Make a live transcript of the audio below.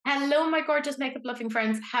Hello, my gorgeous makeup loving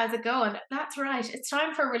friends. How's it going? That's right. It's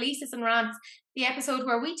time for Releases and Rants, the episode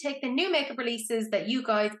where we take the new makeup releases that you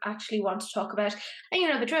guys actually want to talk about. And you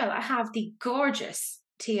know the drill. I have the gorgeous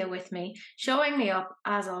Tia with me, showing me up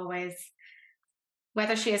as always.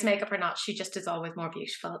 Whether she has makeup or not, she just is always more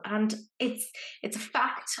beautiful. And it's a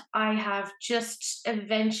fact I have just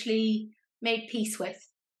eventually made peace with.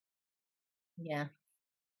 Yeah.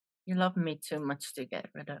 You love me too much to get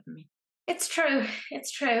rid of me. It's true.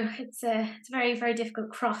 It's true. It's a very, very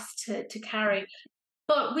difficult cross to carry.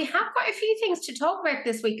 But we have quite a few things to talk about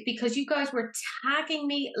this week because you guys were tagging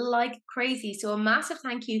me like crazy. So a massive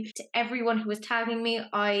thank you to everyone who was tagging me.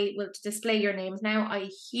 I will display your names now. I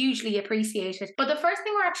hugely appreciate it. But the first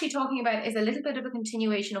thing we're actually talking about is a little bit of a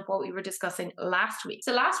continuation of what we were discussing last week.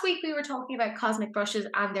 So last week we were talking about cosmic brushes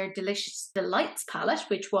and their Delicious Delights palette,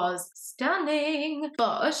 which was stunning.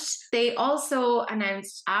 But they also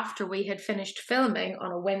announced after we had finished filming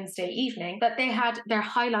on a Wednesday evening that they had their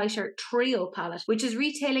highlighter trio palette, which is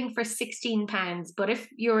retailing for £16, but if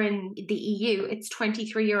you're in the EU, it's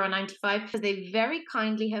 €23.95 because they very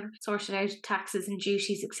kindly have sorted out taxes and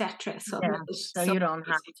duties, etc. So you don't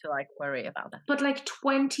have to worry about that. But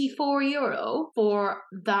 €24 for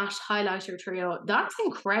that highlighter trio, that's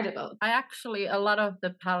incredible. A lot of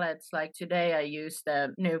the palettes, like today I used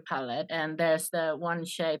the new palette and there's the one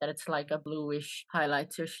shade that it's like a bluish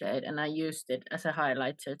highlighter shade and I used it as a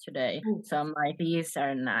highlighter today. So I'm like, these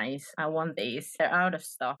are nice. I want these. They're out of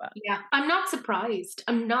stock. Yeah, I'm not surprised.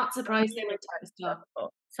 They went out of stock. At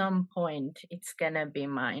some point, it's gonna be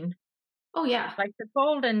mine. Oh yeah. Like the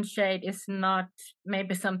golden shade is not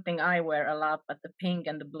maybe something I wear a lot, but the pink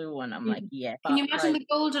and the blue one, I'm like, yeah. Can you imagine the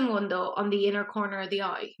golden one though on the inner corner of the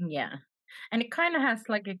eye? Yeah. And it kind of has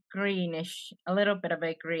like a little bit of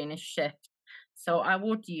a greenish shift. So I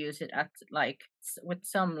would use it with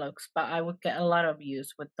some looks, but I would get a lot of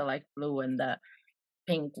use with the blue and the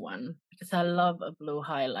pink one because I love a blue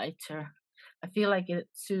highlighter. I feel like it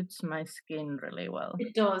suits my skin really well.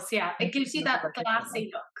 It does, yeah. It gives you that glassy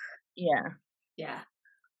look. Yeah. Yeah.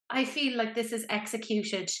 I feel like this is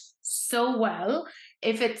executed so well.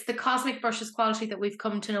 If it's the Cosmic Brushes quality that we've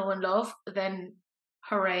come to know and love, then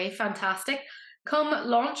hooray, fantastic. Come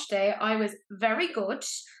launch day, I was very good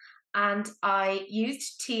and I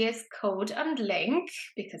used Tia's code and link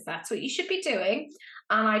because that's what you should be doing.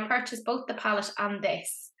 And I purchased both the palette and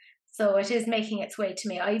this. So it is making its way to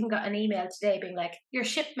me. I even got an email today being like, your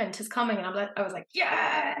shipment is coming. And I was like,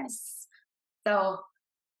 yes. So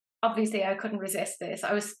obviously I couldn't resist this.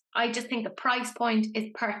 I just think the price point is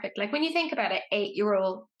perfect. Like when you think about it,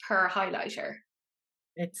 €8 per highlighter.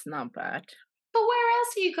 It's not bad. But where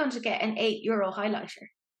else are you going to get an €8 highlighter?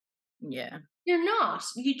 Yeah. You're not.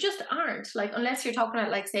 You just aren't. Like unless you're talking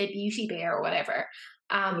about say Beauty Bay or whatever.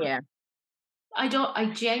 Yeah.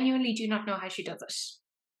 I genuinely do not know how she does it.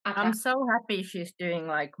 I'm so happy she's doing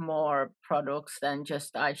more products than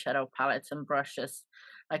just eyeshadow palettes and brushes.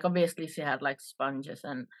 Obviously she had sponges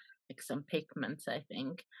and some pigments, I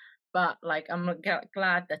think. But I'm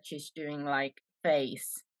glad that she's doing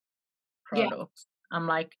face products. Yeah. I'm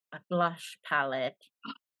like, a blush palette.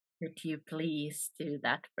 Could you please do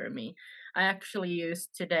that for me? I actually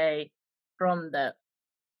used today from the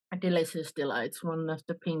Delicious Delights one of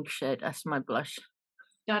the pink shade as my blush.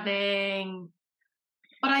 Stunning.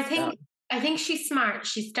 But I think she's smart.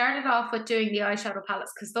 She started off with doing the eyeshadow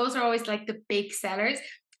palettes because those are always the big sellers.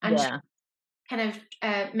 And yeah. Kind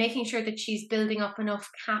of making sure that she's building up enough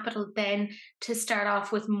capital then to start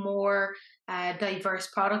off with more diverse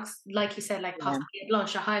products, like you said, possibly a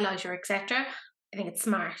blush, a highlighter, etc. I think it's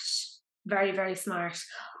smart. Very, very smart.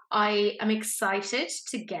 I am excited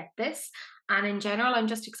to get this. And in general, I'm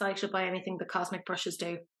just excited by anything the Cosmic Brushes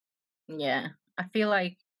do. Yeah. I feel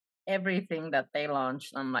like everything that they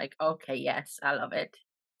launched, I'm like, okay, yes, I love it.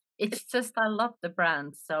 It's just, I love the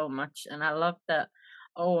brand so much. And I love the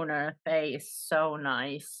owner face, so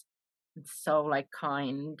nice. It's so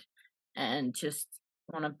kind and just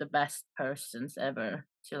one of the best persons ever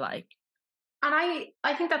to like. And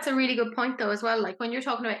I think that's a really good point though as well. When you're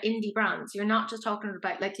talking about indie brands, you're not just talking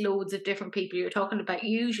about loads of different people. You're talking about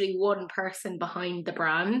usually one person behind the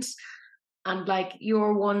brand. And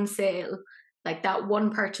your one sale, that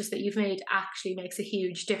one purchase that you've made actually makes a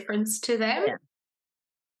huge difference to them. Yeah.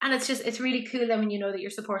 And it's really cool then when you know that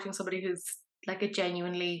you're supporting somebody who's a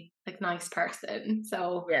genuinely nice person.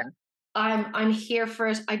 So yeah, I'm here for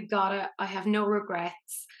it. I got it. I have no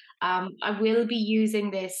regrets. I will be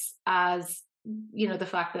using this as, the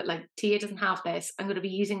fact that Tia doesn't have this. I'm going to be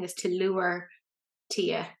using this to lure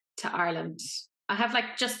Tia to Ireland I have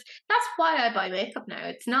like that's why I buy makeup now.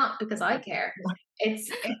 It's not because I care.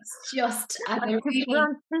 It's just I I just really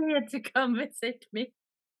want Tia to come visit me.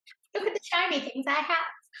 look at the shiny things I have.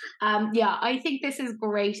 Yeah, I think this is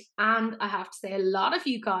great, and I have to say, a lot of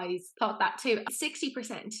you guys thought that too.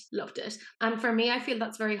 60% loved it, and for me, I feel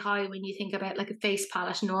that's very high when you think about like a face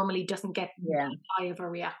palette normally doesn't get Yeah. that high of a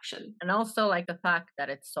reaction. And also like the fact that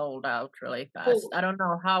it's sold out really fast. Oh. I don't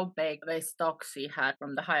know how big the stocks he had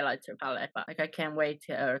from the highlighter palette, but like I can't wait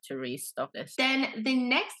to restock this. Then the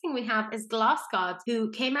next thing we have is Gloss Gods, who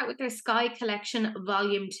came out with their Sky Collection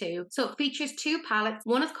Volume 2. So it features two palettes.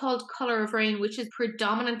 One is called Color of Rain, which is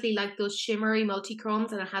predominantly like those shimmery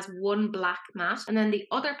multichromes, and it has one black matte. And then the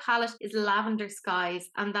other palette is Lavender Skies,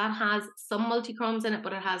 and that has some multichromes in it,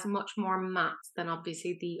 but it has much more mattes than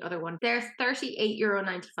obviously the other one. They're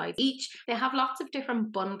 €38.95 each. They have lots of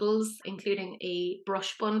different bundles, including a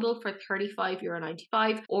brush bundle for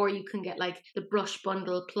 €35.95, or you can get like the brush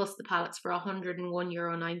bundle plus the palettes for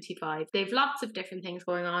 €101.95. They've lots of different things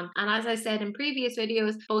going on. And as I said in previous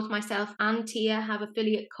videos, both myself and Tia have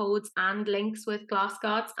affiliate codes and links with Gloss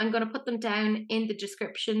Gods. I'm going to put them down in the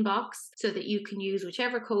description box so that you can use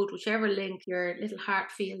whichever code, whichever link your little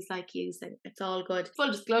heart feels like using. It's all good.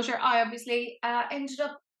 Full disclosure, I obviously ended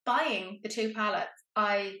up buying the two palettes.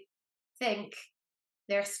 I think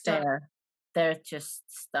they're stunning. They're just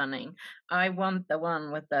stunning. I want the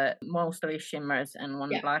one with the mostly shimmers and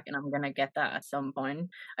one black, and I'm gonna get that at some point.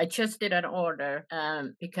 I just did an order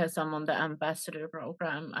because I'm on the ambassador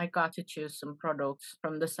program. I got to choose some products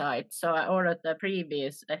from the site. So I ordered the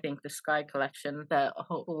previous, I think the Sky Collection, the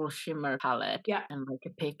whole shimmer palette. Yeah. And like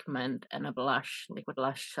a pigment and a blush, liquid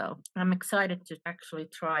blush. So I'm excited to actually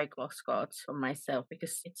try Gloss Gods for myself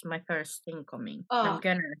because it's my first thing coming. I'm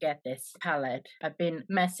gonna get this palette. I've been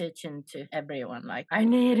messaging to everyone like, I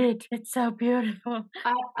need it. It's so beautiful.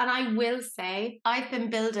 And I will say, I've been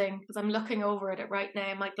building, because I'm looking over at it right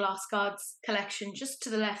now, my Gloss Gods collection just to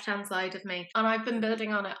the left hand side of me, and I've been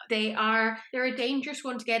building on it. They're a dangerous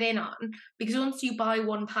one to get in on, because once you buy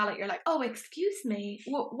one palette, you're like, oh, excuse me,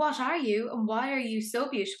 what are you, and why are you so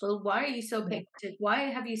beautiful? Why are you so pigmented? Why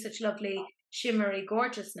have you such lovely shimmery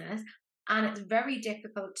gorgeousness? And it's very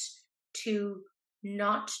difficult to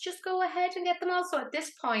not just go ahead and get them all. So at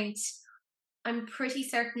this point, I'm pretty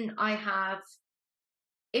certain I have,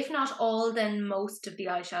 if not all, then most of the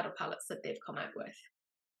eyeshadow palettes that they've come out with.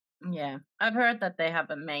 Yeah, I've heard that they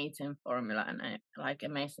have amazing formula and like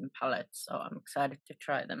amazing palettes, so I'm excited to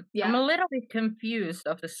try them. Yeah. I'm a little bit confused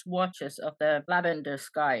of the swatches of the Lavender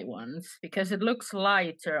Sky ones because it looks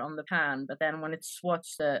lighter on the pan, but then when it's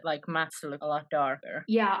swatched, the like mattes look a lot darker.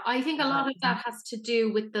 Yeah, I think a lot of that has to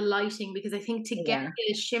do with the lighting, because I think to get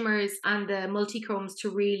the shimmers and the multichromes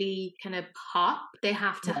to really kind of pop, they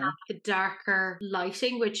have to have the darker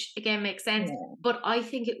lighting, which again makes sense. But I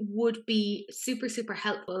think it would be super, super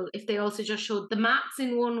helpful if they also just showed the mattes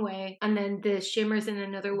in one way and then the shimmers in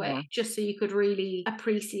another way, just so you could really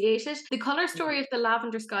appreciate it. The color story of the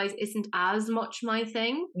Lavender Skies isn't as much my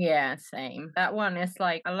thing. Yeah, same. That one is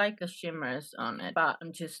like, I like the shimmers on it, but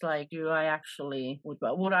I'm just like, would I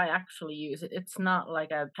actually use it? It's not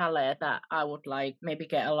like a palette that I would like maybe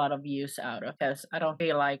get a lot of use out of, because I don't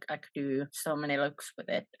feel like I could do so many looks with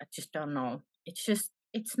it. I just don't know.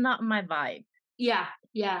 It's not my vibe. Yeah.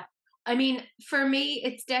 I mean, for me,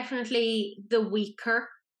 it's definitely the weaker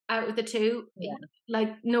out of the two. Yeah.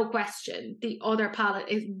 Like, no question. The other palette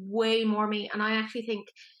is way more me. And I actually think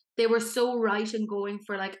they were so right in going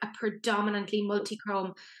for like a predominantly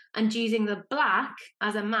multichrome and using the black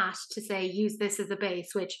as a matte to say, use this as a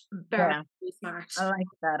base, which very smart. I like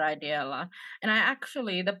that idea a lot. And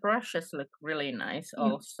the brushes look really nice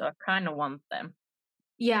also. I kind of want them.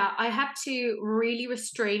 Yeah, I had to really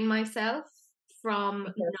restrain myself from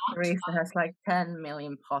because Teresa has like 10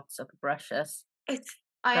 million pots of brushes. I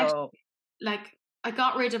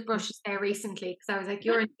got rid of brushes there recently because I was like,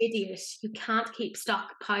 you're an idiot. You can't keep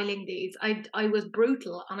stockpiling these. I was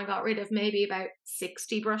brutal and I got rid of maybe about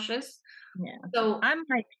 60 brushes. Yeah. So I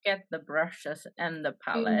might get the brushes and the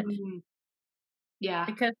palette. Yeah.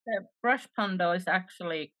 Because the brush bundle is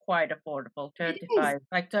actually quite affordable,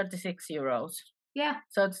 36 euros. Yeah.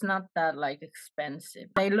 So it's not that like expensive.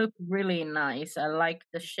 They look really nice. I like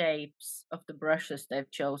the shapes of the brushes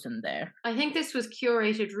they've chosen there. I think this was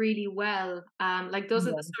curated really well. Like those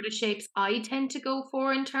are the sort of shapes I tend to go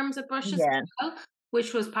for in terms of brushes as well,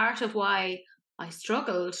 which was part of why I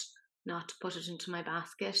struggled not to put it into my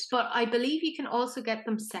basket. But I believe you can also get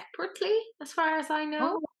them separately, as far as I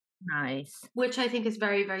know. Oh, nice. Which I think is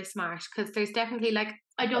very, very smart, because there's definitely like,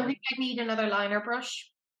 I don't think I'd need another liner brush.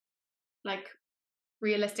 Like,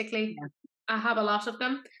 realistically, I have a lot of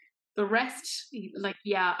them. The rest, like,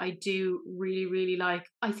 yeah, I do really, really like.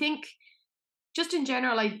 I think just in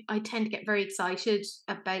general, I tend to get very excited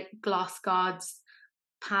about Gloss Gods,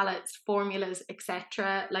 palettes, formulas,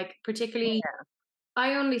 etc. Like, particularly,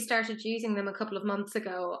 I only started using them a couple of months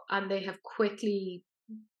ago and they have quickly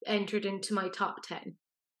entered into my top 10.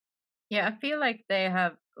 Yeah, I feel like they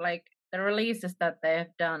have like the releases that they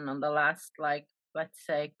have done on the last like let's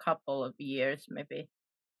say couple of years, maybe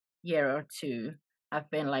year or two, have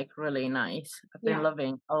been like really nice. I've been Yeah.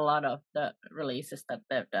 loving a lot of the releases that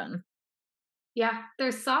they've done. Yeah,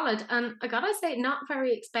 they're solid. And I gotta say, not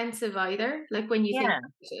very expensive either. Like when you think Yeah,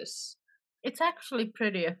 about it. it's actually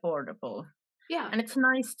pretty affordable. Yeah. And it's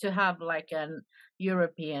nice to have like an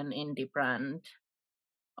European indie brand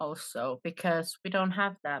also because we don't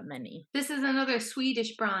have that many. This is another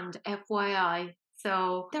Swedish brand, FYI.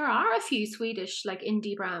 So there are a few Swedish like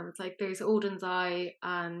indie brands. Like there's Odin's Eye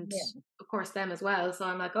and Yeah. of course them as well. So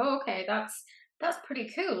I'm like, oh, okay, that's pretty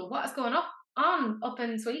cool. What is going on up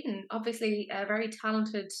in Sweden? Obviously, very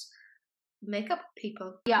talented makeup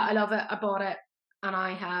people. Yeah, I love it. I bought it, and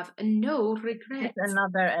I have no It's regrets.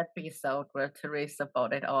 another episode where Teresa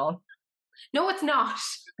bought it all. No, it's not.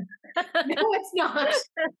 No, it's not.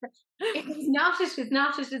 It is not. It is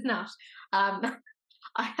not. It is not. Um,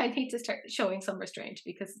 I need to start showing some restraint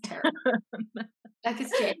because it's terrible. Like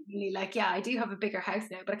it's genuinely like, yeah, I do have a bigger house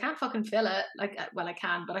now, but I can't fucking fill it. Like, well, I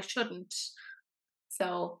can, but I shouldn't.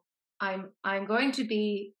 So I'm going to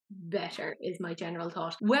be better is my general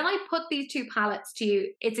thought. When I put these two palettes to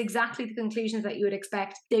you, it's exactly the conclusions that you would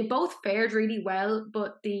expect. They both fared really well,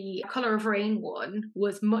 but the Color of Rain one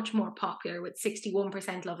was much more popular with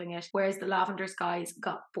 61% loving it, whereas the Lavender Skies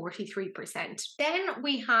got 43%. Then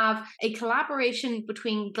we have a collaboration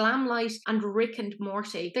between Glamlite and Rick and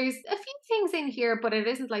Morty. There's a few things in here, but it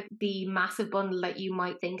isn't like the massive bundle that you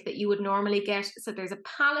might think that you would normally get. So there's a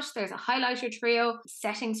palette, there's a highlighter trio,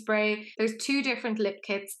 setting spray, there's 2 different lip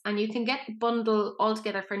kits, and you can get the bundle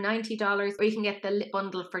altogether for $90 or you can get the lip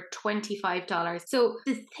bundle for $25. So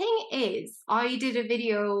the thing is, I did a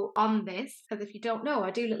video on this because if you don't know, I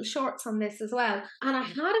do little shorts on this as well. And I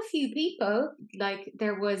had a few people, like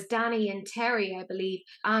there was Danny and Terry, I believe,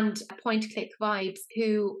 and Point Click Vibes,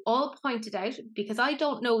 who all pointed out, because I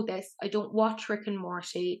don't know this, I don't watch Rick and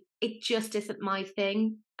Morty, it just isn't my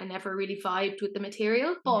thing. I never really vibed with the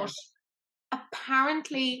material, but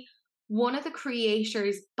apparently one of the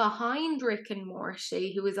creators behind Rick and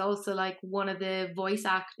Morty, who is also like one of the voice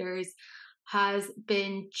actors, has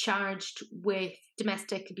been charged with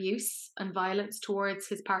domestic abuse and violence towards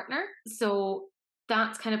his partner. So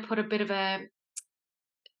that's kind of put a bit of a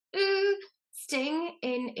sting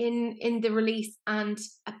in the release. And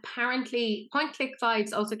apparently Point Click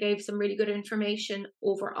Vibes also gave some really good information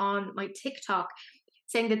over on my TikTok,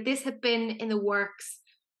 saying that this had been in the works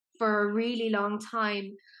for a really long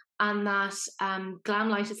time, and that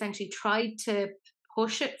Glamlite essentially tried to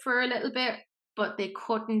push it for a little bit, but they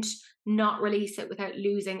couldn't not release it without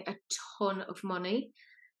losing a ton of money.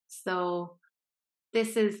 So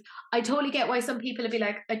this is, I totally get why some people would be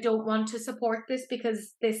like, I don't want to support this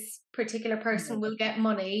because this particular person will get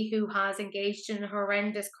money who has engaged in a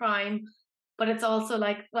horrendous crime. But it's also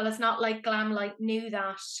like, well, it's not like Glamlite knew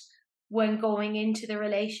that when going into the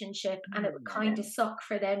relationship, and it would kind of suck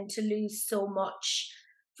for them to lose so much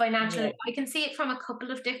financially. Yeah. I can see it from a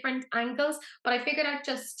couple of different angles, but I figured I'd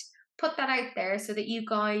just put that out there so that you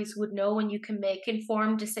guys would know and you can make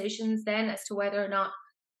informed decisions then as to whether or not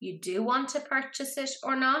you do want to purchase it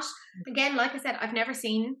or not. Again, like I said, I've never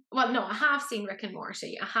seen, well, no, I have seen Rick and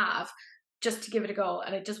Morty. I have, just to give it a go,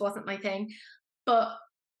 and it just wasn't my thing. But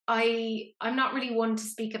I'm not really one to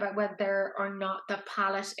speak about whether or not the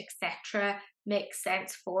palette, etc., makes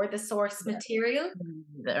sense for the source material.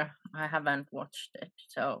 Either. I haven't watched it,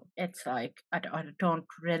 so it's like I don't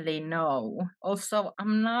really know. Also,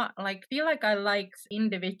 I'm not like feel like I like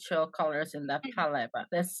individual colors in that palette, but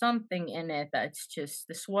there's something in it that's just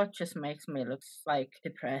the swatches makes me look like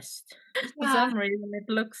depressed. For some reason, it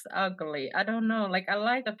looks ugly. I don't know. Like I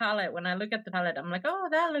like the palette. When I look at the palette, I'm like, oh,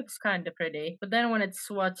 that looks kind of pretty. But then when it's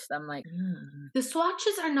swatched, I'm like, the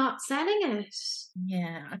swatches are not selling it.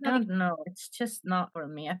 yeah, I don't know. It's just not for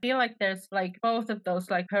me. I feel like there's like both of those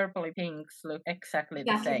like purpley pinks look exactly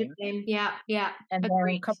the same. Yeah, yeah. And then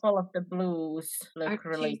a couple of the blues Are look too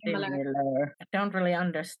really similar. similar. I don't really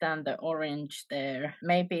understand the orange there.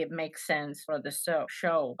 Maybe it makes sense for the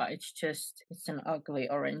show, but it's an ugly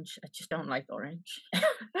orange. I just don't like orange.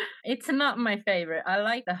 It's not my favorite. I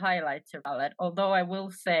like the highlighter palette, although I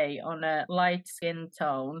will say on a light skin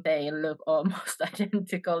tone, they look almost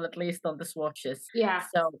identical, at least on the swatches. Yeah.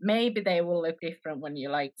 So maybe they will look different when you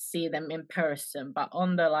like see them in person, but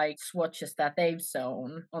on the like swatches that they've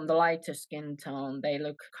shown on the lighter skin tone, they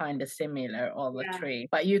look kind of similar, all the three.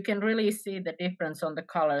 But you can really see the difference on the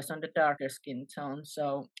colors on the darker skin tone.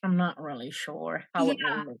 So I'm not really sure how it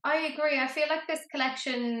will look. I agree. I feel like this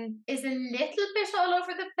collection is a little bit all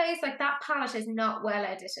over the place. Like that palette is not well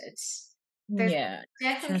edited. There's Yeah,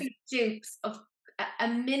 definitely dupes of a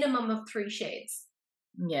minimum of 3 shades.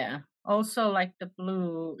 yeah. Also, like the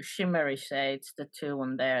blue shimmery shades, the two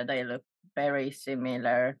on there, they look very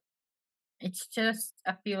similar. It's just,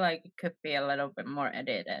 I feel like it could be a little bit more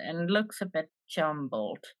edited and it looks a bit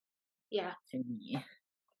jumbled Yeah. to me.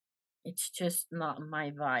 It's just not my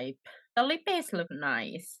vibe. The lip base look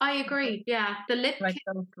nice. I agree. Yeah. Like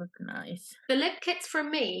those look nice. The lip kits for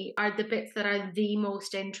me are the bits that are the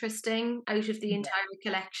most interesting out of the entire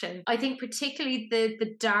collection. I think particularly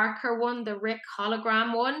the darker one, the Rick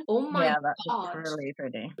hologram one. Oh my Yeah, that looks god. really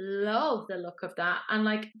pretty. Love the look of that. And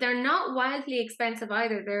like they're not wildly expensive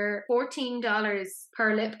either. They're $14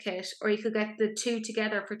 per lip kit, or you could get the two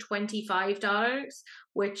together for $25,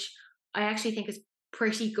 which I actually think is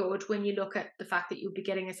pretty good when you look at the fact that you'll be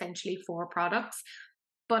getting essentially 4 products.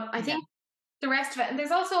 But I think the rest of it, and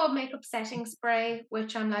there's also a makeup setting spray,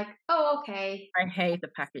 which I'm like, oh, okay. I hate the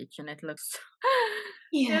package and it looks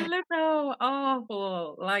Yeah. it looks so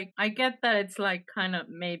awful. Like I get that it's like kind of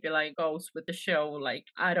maybe like goes with the show, like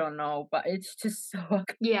I don't know, but it's just so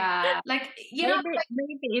ugly. Yeah. Like, you know,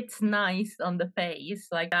 Maybe it's nice on the face,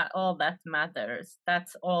 like that all that matters.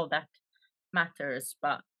 That's all that matters,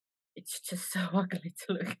 but it's just so ugly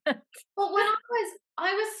to look at. but when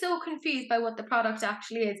I was so confused by what the product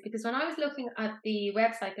actually is, because when I was looking at the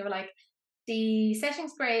website, they were like, the setting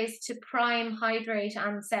spray is to prime, hydrate,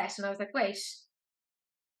 and set. And I was like, wait,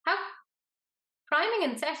 how priming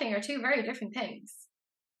and setting are 2 very different things.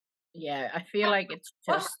 Yeah, I feel like it's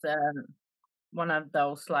just one of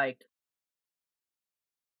those like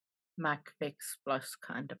MAC Fix Plus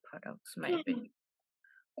kind of products, maybe.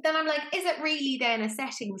 But then I'm like, is it really then a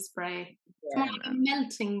setting spray? It's more like a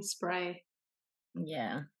melting spray.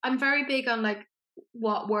 Yeah. I'm very big on like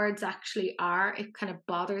what words actually are. It kind of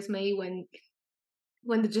bothers me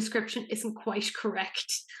when the description isn't quite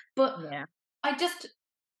correct. But Yeah.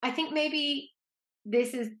 I think maybe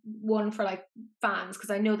this is one for like fans,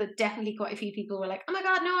 because I know that definitely quite a few people were like, oh my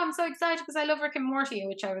god, no, I'm so excited because I love Rick and Morty,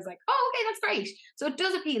 which I was like, oh, okay, that's great. So it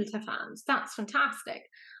does appeal to fans. That's fantastic.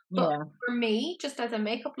 But for me, just as a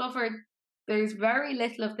makeup lover, there's very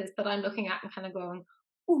little of this that I'm looking at and kind of going,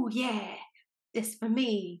 oh yeah, this for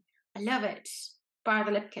me. I love it. Bar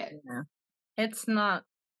the lip kit. Yeah. It's not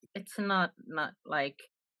like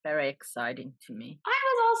very exciting to me. I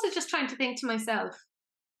was also just trying to think to myself,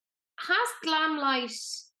 has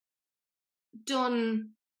Glamlite done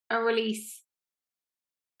a release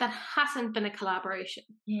that hasn't been a collaboration?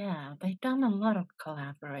 Yeah, they've done a lot of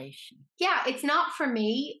collaboration. Yeah, it's not for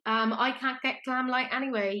me. I can't get Glamlite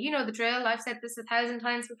anyway. You know the drill. I've said this 1,000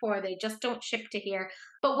 times before. They just don't ship to here.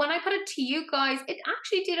 But when I put it to you guys, it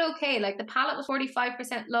actually did okay. Like the palette was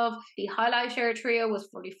 45% love. The highlighter trio was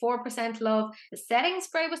 44% love. The setting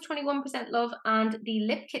spray was 21% love. And the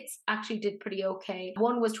lip kits actually did pretty okay.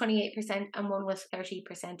 One was 28% and one was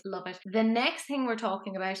 30%. Love it. The next thing we're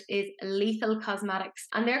talking about is Lethal Cosmetics.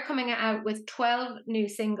 And they're coming out with 12 new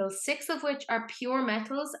singles, 6 of which are pure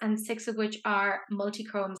metals and 6 of which are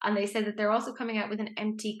multichromes. And they said that they're also coming out with an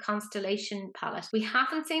empty Constellation palette. We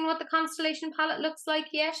haven't seen what the Constellation palette looks like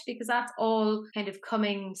yet, because that's all kind of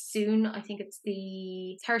coming soon. I think it's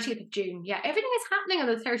the 30th of June. Yeah, everything is happening on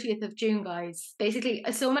the 30th of June, guys. Basically,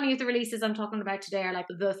 so many of the releases I'm talking about today are like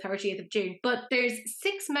the 30th of June. But there's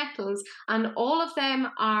 6 metals and all of them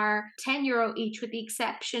are €10 each, with the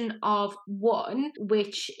exception of one,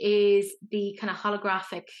 which is the kind of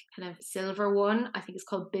holographic kind of silver one. I think it's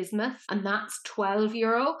called Bismuth, and that's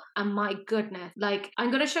 €12. And my goodness, like I'm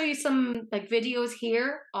going to show you some like videos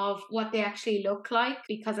here of what they actually look like,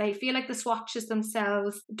 because I feel like the swatches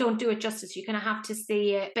themselves don't do it justice. You're going to have to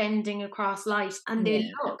see it bending across light, and they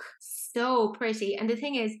look so pretty. And the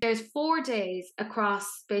thing is, there's 4 days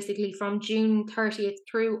across, basically from June 30th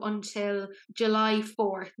through until July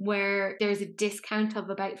 4th, where there's a discount of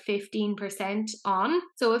about 15% on.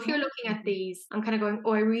 So if you're looking at these, I'm kind of going,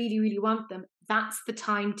 oh, I really, really want them. That's the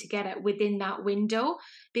time to get it within that window,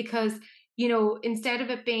 because you know, instead of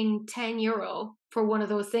it being €10, for one of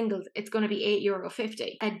those singles, it's going to be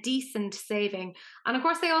 €8.50, a decent saving. And of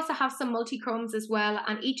course, they also have some multichromes as well.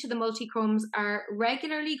 And each of the multichromes are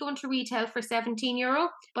regularly going to retail for €17.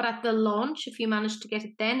 But at the launch, if you manage to get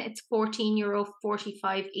it then, it's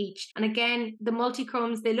 €14.45 each. And again, the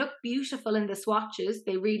multichromes, they look beautiful in the swatches.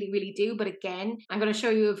 They really, really do. But again, I'm going to show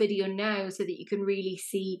you a video now so that you can really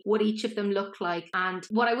see what each of them look like. And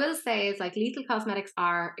what I will say is, like, Lethal Cosmetics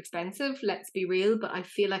are expensive, let's be real, but I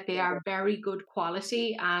feel like they are very good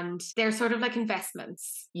quality and they're sort of like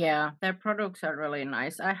investments. Yeah, their products are really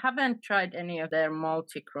nice. I haven't tried any of their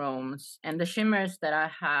multichromes, and the shimmers that I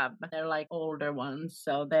have, they're like older ones,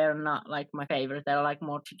 so they're not like my favorite. They're like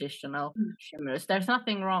more traditional shimmers. There's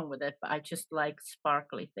nothing wrong with it, but I just like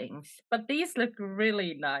sparkly things. But these look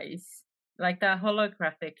really nice. Like the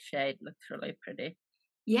holographic shade looks really pretty.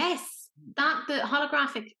 Yes, that the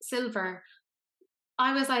holographic silver,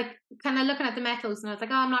 I was like kind of looking at the metals and I was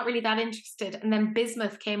like, oh, I'm not really that interested. And then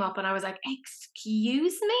bismuth came up and I was like,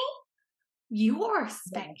 excuse me? You're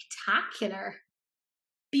spectacular.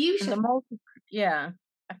 Beautiful. And yeah,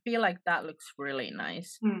 I feel like that looks really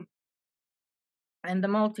nice. And the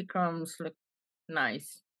multichromes look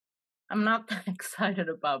nice. I'm not that excited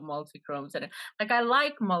about multichromes. And like, I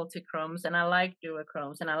like multichromes and I like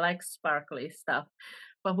duochromes and I like sparkly stuff,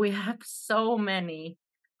 but we have so many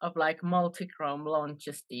of like multichrome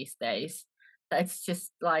launches these days that it's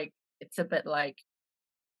just like, it's a bit like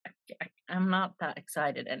I'm not that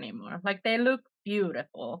excited anymore. Like, they look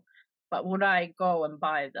beautiful, but would I go and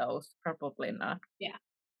buy those? Probably not. Yeah.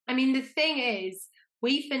 I mean, the thing is,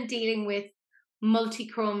 we've been dealing with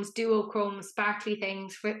multichromes, duochromes, sparkly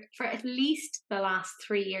things for at least the last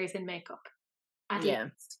 3 years in makeup. At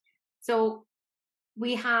least. So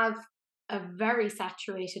we have a very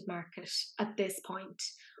saturated market at this point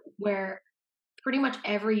where pretty much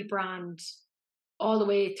every brand, all the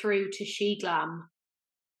way through to She Glam,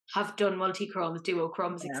 have done multichromes,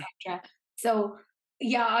 duochromes, etc. So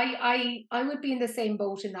yeah, I would be in the same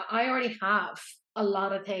boat in that I already have a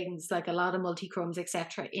lot of things, like a lot of multichromes,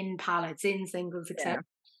 etc., in palettes, in singles, etc.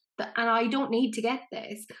 And I don't need to get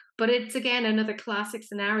this. But it's again another classic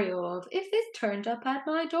scenario of, if this turned up at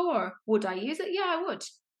my door, would I use it? Yeah, I would.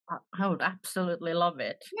 I would absolutely love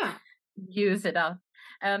it. Yeah. Use it up.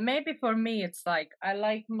 Maybe for me, it's like I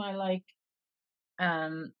like my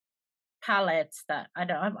palettes that I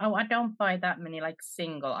don't buy that many like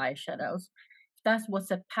single eyeshadows. If that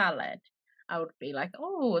was a palette, I would be like,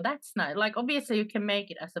 oh, that's nice. Like, obviously you can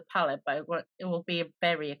make it as a palette, but it will be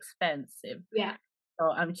very expensive. Yeah.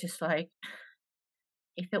 So I'm just like,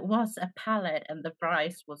 if it was a palette and the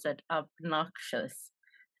price wasn't obnoxious,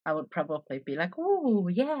 I would probably be like, oh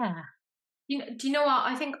yeah. Do you know what?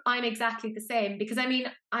 I think I'm exactly the same, because I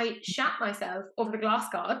mean, I shat myself over the Gloss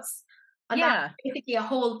Gods, and that's basically a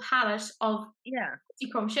whole palette of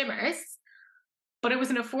multichrome shimmers, but it was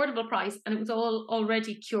an affordable price and it was all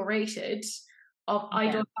already curated. I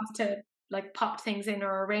don't have to like pop things in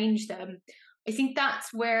or arrange them. I think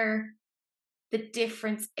that's where the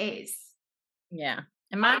difference is. Yeah.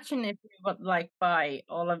 Imagine if you would like buy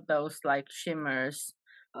all of those like shimmers,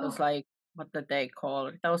 those like, what did they call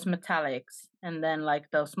it? Those metallics, and then like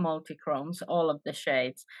those multichromes, all of the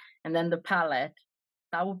shades, and then the palette.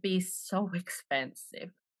 That would be so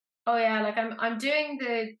expensive. Oh yeah, like I'm doing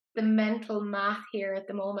the mental math here at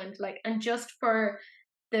the moment, like, and just for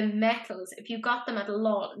the metals, if you got them at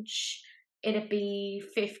launch, it'd be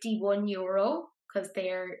 €51 because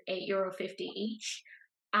they're €8.50 each.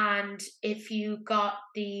 And if you got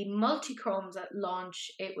the multichromes at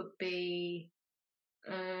launch, it would be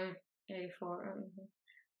 84,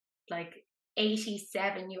 like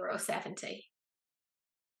 €87.70.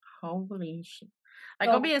 Holy shit. Like,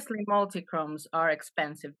 obviously multichromes are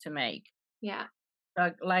expensive to make. Yeah.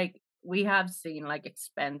 Like we have seen like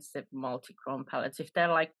expensive multichrome palettes. If they're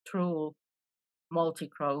like true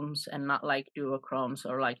multichromes and not like duochromes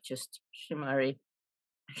or like just shimmery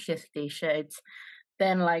shifty shades,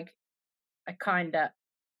 then like I kinda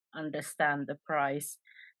understand the price.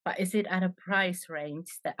 But is it at a price range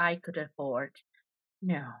that I could afford?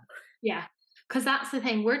 No. Yeah, because that's the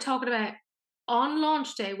thing. We're talking about on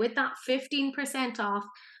launch day with that 15% off,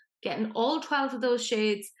 getting all 12 of those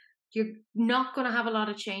shades. You're not going to have a lot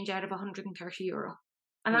of change out of €130.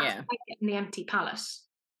 And that's like getting the empty palette.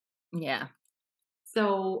 Yeah.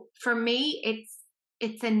 So for me,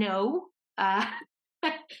 it's a no.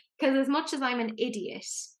 Because as much as I'm an idiot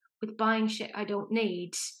with buying shit I don't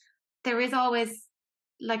need, there is always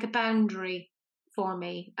like a boundary for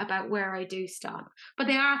me about where I do stop. But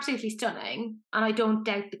they are absolutely stunning, and I don't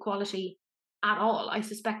doubt the quality at all. I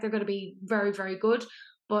suspect they're going to be very, very good.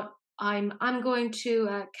 But I'm going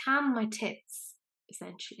to calm my tits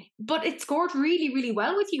essentially. But it scored really, really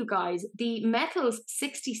well with you guys. The metals,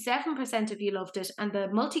 67% of you loved it, and the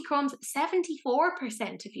multichromes,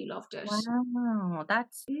 74% of you loved it. Wow,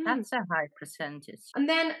 that's a high percentage. And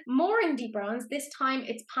then more indie brands. This time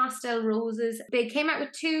it's Pastel Roses. They came out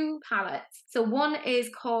with 2 palettes. So one is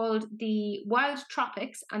called the Wild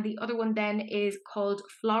Tropics, and the other one then is called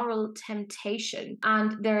Floral Temptation.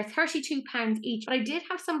 And they're £32 each. But I did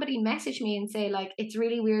have somebody message me and say, like, it's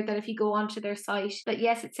really weird that if you go onto their site, that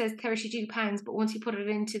yes, it says £32, but once you put it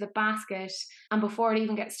into the basket and before it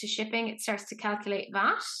even gets to shipping, it starts to calculate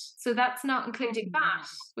VAT. So that's not including VAT,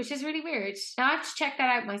 which is really weird. Now I have to check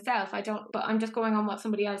that out myself. I don't, but I'm just going on what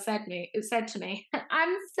somebody else said to me.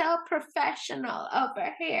 I'm so professional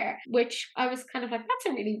over here, which I was kind of like, that's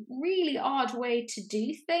a really, really odd way to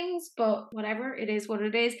do things, but whatever, it is what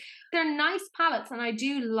it is. They're nice palettes, and I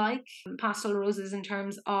do like Pastel Roses in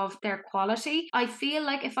terms of their quality. I feel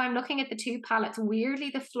like if I'm looking at the 2 palettes,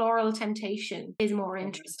 weirdly the Floral Temptation is more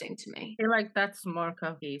interesting to me. I feel like that's more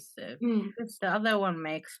cohesive. The other one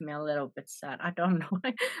makes me a little bit sad. I don't know.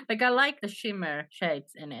 Like I like the shimmer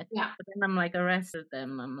shades in it. Yeah. But then I'm like, the rest of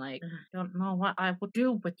them, I'm like, I don't know what I would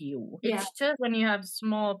do with you. Yeah. It's just when you have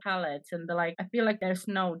small palettes and I feel like there's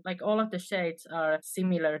no, like all of the shades are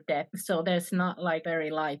similar depth. So there's not like very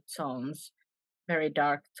light tones, very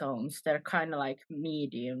dark tones. They're kind of like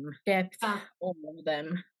medium depth, all of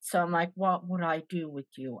them. So I'm like, what would I do with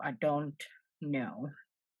you? I don't know.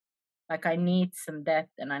 Like I need some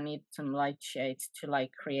depth and I need some light shades to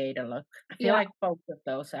like create a look. I feel like both of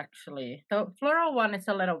those actually. The floral one is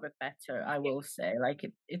a little bit better, I will say. Like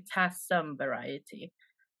it has some variety.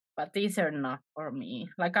 But these are not for me.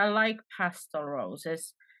 Like I like pastel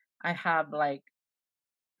roses. I have like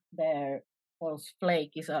those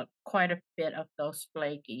flakies, quite a bit of those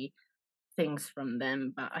flaky things from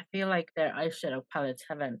them. But I feel like their eyeshadow palettes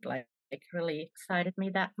haven't like really excited me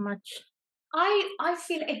that much. I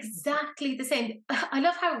feel exactly the same. I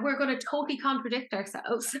love how we're going to totally contradict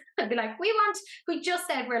ourselves. I'd be like, we just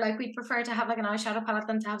said we prefer to have like an eyeshadow palette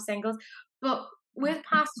than to have singles. But with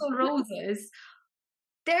Pastel Roses,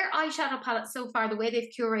 their eyeshadow palettes so far, the way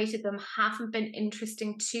they've curated them, haven't been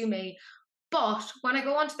interesting to me. But when I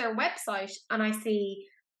go onto their website and I see,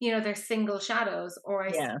 their single shadows, or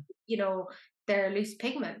I see, their loose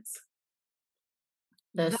pigments,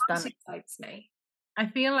 that excites me. I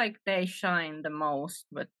feel like they shine the most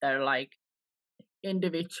with their like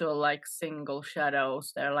individual like single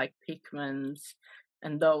shadows, their like pigments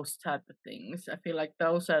and those type of things. I feel like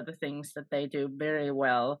those are the things that they do very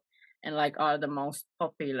well and like are the most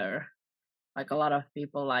popular. Like a lot of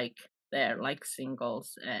people like their like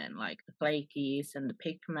singles and like the flakies and the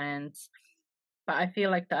pigments. But I feel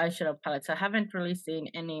like the eyeshadow palettes, I haven't really seen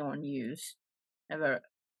anyone use ever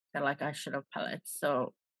their like eyeshadow palettes.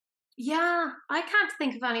 So yeah, I can't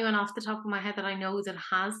think of anyone off the top of my head that I know that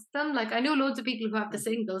has them. Like I know loads of people who have the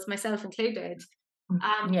singles, myself included.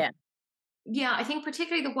 Yeah, I think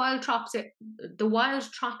particularly the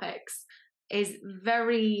Wild Tropics is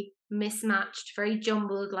very mismatched, very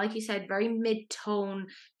jumbled, like you said, very mid-tone.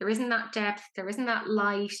 There isn't that depth, there isn't that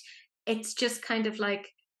light. It's just kind of like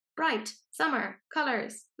bright summer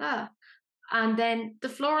colors. And then the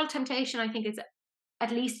Floral Temptation, I think, is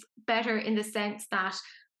at least better in the sense that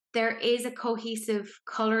there is a cohesive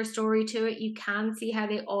color story to it. You can see how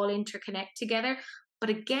they all interconnect together. But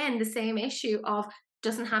again, the same issue of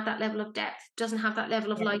doesn't have that level of depth, doesn't have that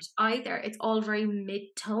level of light either. It's all very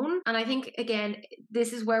mid-tone. And I think, again,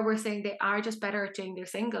 this is where we're saying they are just better at doing their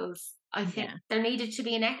singles. I think there needed to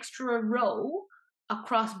be an extra row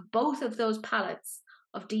across both of those palettes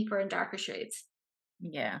of deeper and darker shades.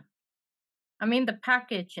 Yeah. I mean, the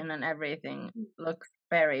packaging and everything looks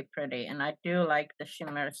very pretty. And I do like the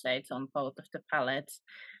shimmer shades on both of the palettes.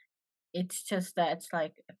 It's just that it's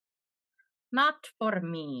like not for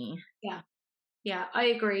me. Yeah, I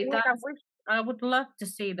agree. I would love to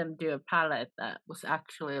see them do a palette that was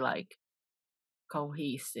actually like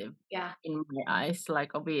cohesive. In my eyes,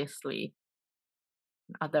 like obviously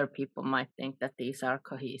other people might think that these are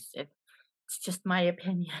cohesive. It's just my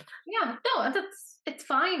opinion. Yeah, no, it's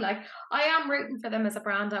fine. Like I am rooting for them as a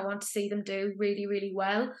brand. I want to see them do really, really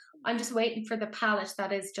well. I'm just waiting for the palette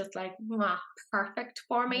that is just like perfect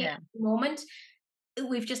for me at the moment.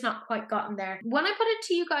 we've just not quite gotten there. When I put it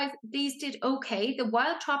to you guys, these did okay. The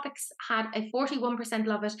Wild Tropics had a 41%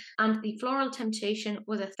 love it, and the Floral Temptation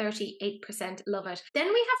was a 38% love it. Then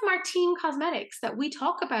we have Martine Cosmetics that we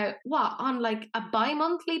talk about, on like a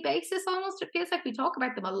bi-monthly basis almost. It feels like we talk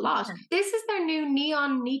about them a lot. Yeah. This is their new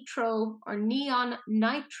Neon Nitro or Neon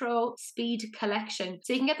Nitro Speed collection.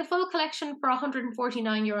 So you can get the full collection for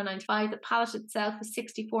 €149.95. The palette itself is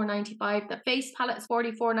 $64.95. The face palette is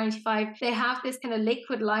 $44.95. They have this kind of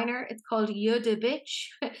liquid liner. It's called Yeux de Bitch,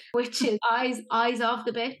 which is eyes of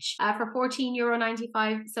the bitch, for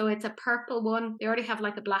 €14.95. So it's a purple one. They already have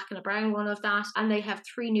like a black and a brown one of that, and they have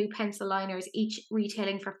 3 new pencil liners, each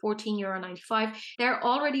retailing for €14.95. They're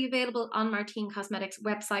already available on Martine Cosmetics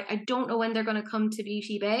website. I don't know when they're going to come to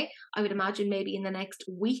Beauty Bay. I would imagine maybe in the next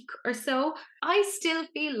week or so. I still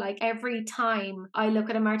feel like every time I look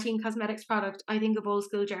at a Martine Cosmetics product, I think of old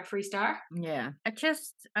school Jeffree Star. Yeah.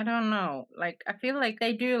 I don't know. Like, I feel like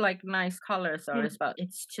they do like nice colors always, but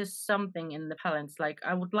it's just something in the palettes. Like,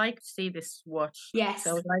 I would like to see this swatch. Yes.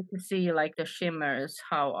 So I would like to see like the shimmers.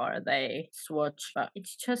 How are they swatch? But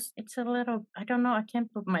it's a little, I don't know. I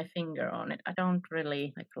can't put my finger on it. I don't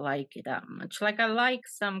really like it that much. Like, I like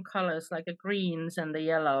some colors, like the greens and the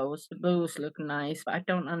yellows. The blues look nice, but I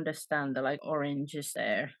don't understand the like oranges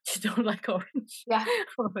there. Just don't like orange. Yeah.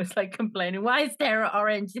 Always like complaining, why is there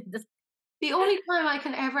orange in this? The only time I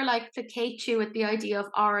can ever like placate you with the idea of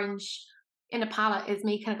orange in a palette is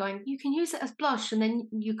me kind of going, you can use it as blush, and then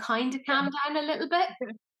you kind of calm down a little bit.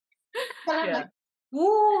 Then I'm like,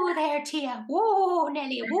 whoa there, Tia. Whoa,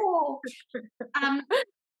 Nelly. Whoa.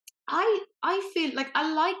 I feel like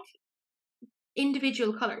I like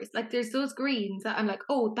individual colors. Like there's those greens that I'm like,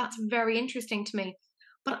 oh, that's very interesting to me.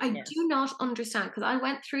 But I do not understand, because I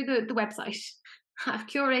went through the website. I've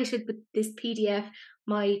curated this PDF.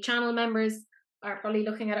 My channel members are probably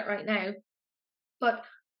looking at it right now. But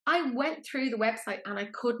I went through the website and I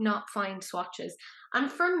could not find swatches.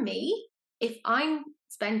 And for me, if I'm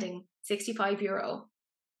spending €65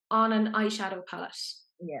 on an eyeshadow palette,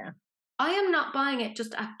 I am not buying it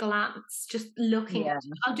just at glance, just looking at it.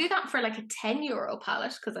 I'll do that for like a €10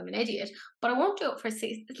 palette because I'm an idiot, but I won't do it for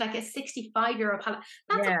like a €65 palette.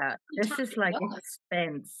 That's this is like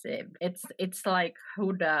expensive. It's like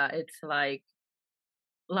Huda, it's like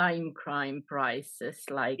Lime Crime prices,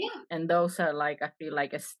 like, and those are like, I feel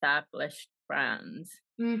like established brands.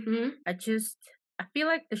 I feel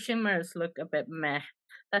like the shimmers look a bit meh.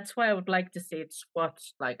 That's why I would like to see it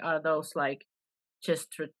swatched. Like, are those like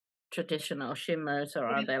just traditional shimmers, or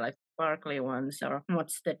are they like sparkly ones, or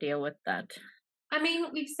what's the deal with that? I mean,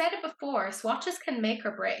 we've said it before, swatches can make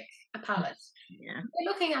or break a palette. We're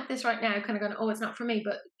looking at this right now, kind of going, oh, it's not for me,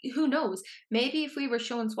 but who knows? Maybe if we were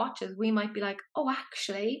shown swatches, we might be like, oh,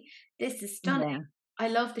 actually, this is stunning. I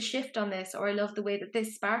love the shift on this, or I love the way that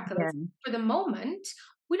this sparkles. For the moment,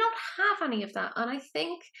 we don't have any of that. And I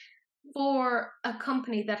think for a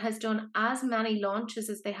company that has done as many launches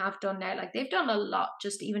as they have done now, like they've done a lot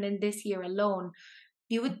just even in this year alone,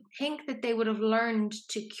 you would think that they would have learned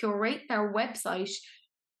to curate their website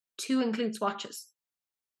to include swatches.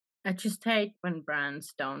 I just hate when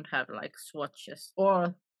brands don't have like swatches,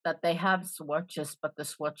 or that they have swatches but the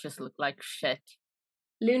swatches look like shit.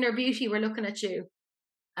 Lunar Beauty, we're looking at you.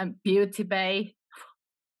 And Beauty Bay.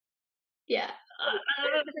 Yeah.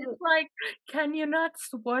 It's like, can you not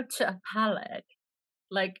swatch a palette?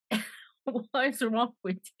 Like, what is wrong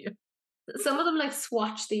with you? Some of them like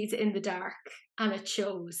swatch these in the dark and it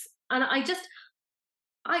shows. And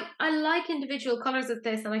I like individual colours of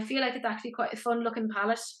this, and I feel like it's actually quite a fun looking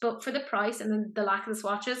palette, but for the price and then the lack of the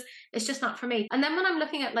swatches, it's just not for me. And then when I'm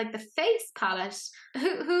looking at like the face palette,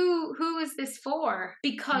 who is this for?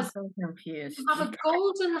 Because I'm so confused. You have a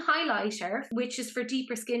golden highlighter, which is for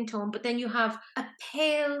deeper skin tone, but then you have a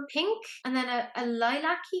pale pink and then a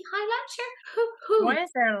lilac-y highlighter. Who? Why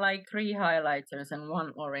is there like 3 highlighters and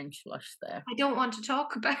 1 orange blush there? I don't want to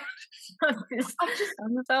talk about it.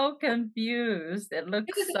 I'm so confused. It looks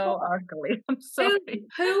so ugly. I'm sorry.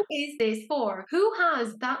 Who is this for? Who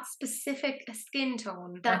has that specific skin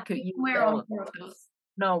tone that could you wear on purpose?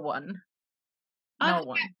 No one. No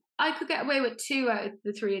one. I could get away with 2 out of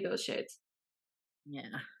the 3 of those shades.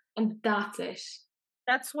 Yeah. And that's it.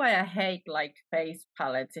 That's why I hate like face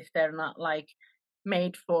palettes if they're not like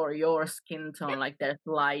made for your skin tone, like there's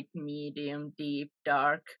light, medium, deep,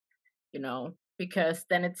 dark, because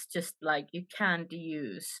then it's just like you can't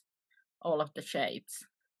use all of the shades.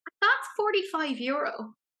 That's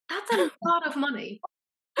 €45. That's a lot of money.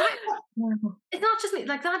 It's not just me,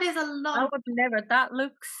 like that is a lot. I would never. That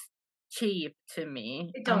looks cheap to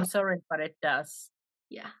me. I'm sorry, but it does.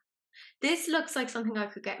 Yeah. This looks like something I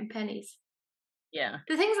could get in pennies. Yeah.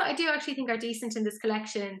 The things that I do actually think are decent in this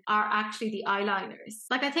collection are actually the eyeliners.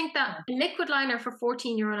 Like, I think that a liquid liner for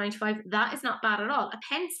 €14.95, that is not bad at all. A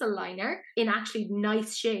pencil liner in actually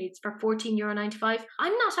nice shades for €14.95,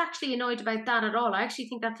 I'm not actually annoyed about that at all. I actually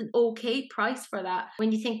think that's an okay price for that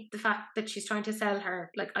when you think the fact that she's trying to sell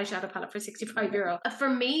her like eyeshadow palette for €65. For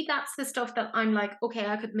me, that's the stuff that I'm like, okay,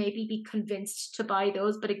 I could maybe be convinced to buy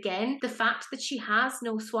those. But again, the fact that she has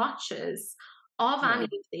no swatches of any of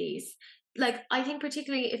these, like, I think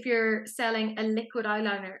particularly if you're selling a liquid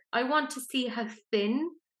eyeliner, I want to see how thin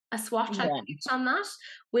a swatch I can get on that.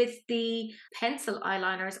 With the pencil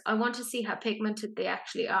eyeliners, I want to see how pigmented they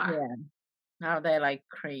actually are. Yeah. Are they like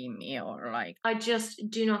creamy or like? I just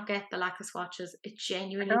do not get the lack of swatches. It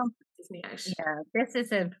genuinely stresses me out. Yeah, this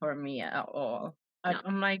isn't for me at all. No.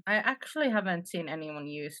 I'm like, I actually haven't seen anyone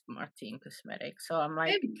use Martine Cosmetics, so I'm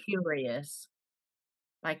like curious.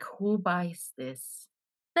 Like, who buys this?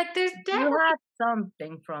 Like, there's If you definitely, had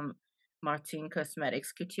something from Martine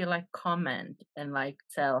Cosmetics, could you like comment and like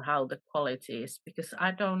tell how the quality is? Because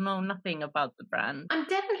I don't know nothing about the brand. I'm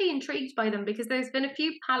definitely intrigued by them because there's been a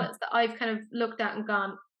few palettes that I've kind of looked at and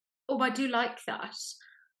gone, oh, I do like that.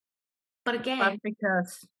 But But again,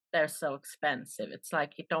 because they're so expensive, it's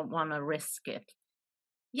like you don't want to risk it.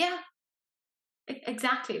 yeah,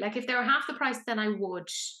 exactly. Like, if they were half the price, then I would.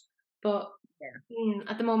 But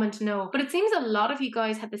at the moment, no. But it seems a lot of you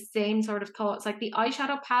guys had the same sort of thoughts. Like, the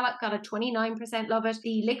eyeshadow palette got a 29% love it.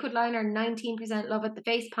 The liquid liner, 19% love it. The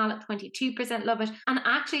face palette, 22% love it. And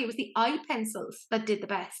actually, it was the eye pencils that did the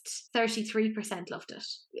best. 33% loved it.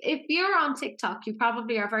 If you're on TikTok, you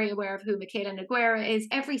probably are very aware of who Mikayla Nogueira is.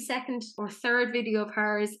 Every second or third video of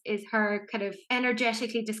hers is her kind of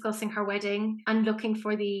energetically discussing her wedding and looking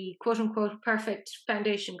for the quote-unquote perfect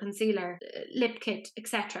foundation, concealer, lip kit,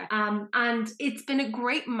 etc. And it's been a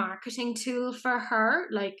great marketing tool for her.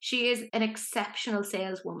 Like, she is an exceptional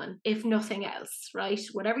saleswoman, if nothing else, right?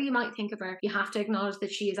 Whatever you might think of her, you have to acknowledge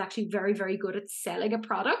that she is actually very, very good at selling a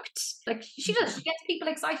product. Like, she does. She gets people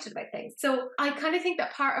excited about things. So I kind of think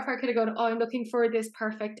that part of her could have gone, oh, I'm looking for this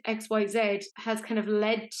perfect XYZ, has kind of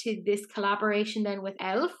led to this collaboration then with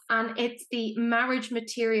e.l.f. And it's the Marriage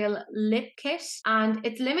Material Lip Kit. And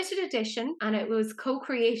it's limited edition. And it was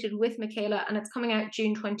co-created with Mikayla. And it's coming out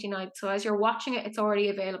June 29th. So as you're watching it, it's already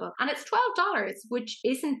available. And it's $12, which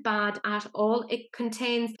isn't bad at all. It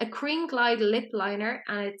contains a cream glide lip liner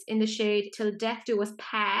and it's in the shade Till Death Do Us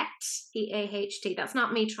Part, P-A-H-T. That's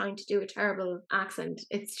not me trying to do a terrible accent.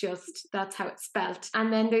 It's just, that's how it's spelt.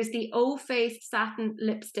 And then there's the O-Faced Satin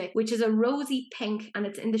Lipstick, which is a rosy pink and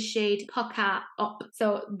it's in the shade Pucka Up.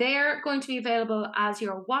 So they're going to be available as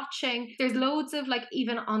you're watching. There's loads of, like,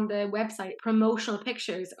 even on the website, promotional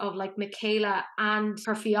pictures of like Mikayla and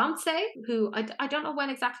her fiance, who I don't know when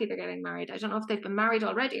exactly they're getting married. I don't know if they've been married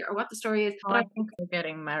already or what the story is. But I think they're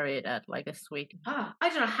getting married at like a sweet. I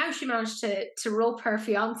don't know how she managed to rope her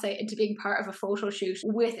fiance into being part of a photo shoot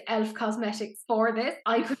with e.l.f. Cosmetics for this.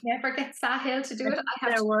 I could never get Sahil to do it.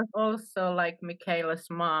 There was also like Mikayla's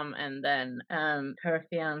mom and then her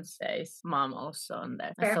fiance's mom also on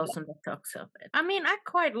there. I saw some TikToks of it. I mean, I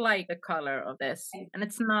quite like the color of this, and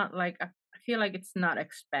it's not like, I feel like it's not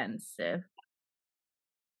expensive.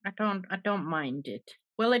 I don't mind it.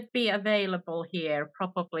 Will it be available here?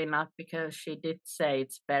 Probably not, because she did say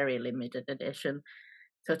it's very limited edition.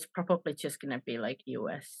 So it's probably just gonna be like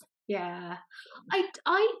US. Yeah.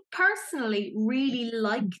 I personally really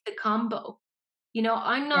like the combo. You know,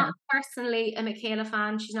 I'm not personally a Mikayla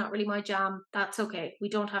fan. She's not really my jam. That's okay. We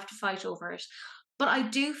don't have to fight over it. But I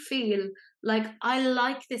do feel like I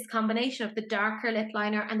like this combination of the darker lip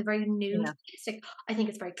liner and the very nude lipstick. I think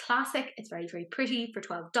it's very classic. It's very, very pretty for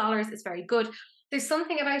 $12. It's very good. There's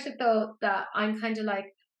something about it, though, that I'm kind of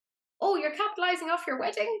like, oh, you're capitalizing off your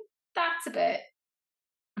wedding? That's a bit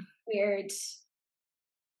weird.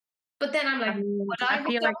 But then I'm like, I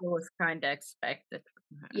feel like it was kind of expected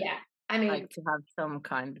from her. Yeah, I mean, like to have some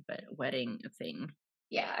kind of a wedding thing.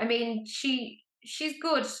 Yeah, I mean, she's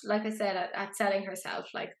good, like I said, at selling herself.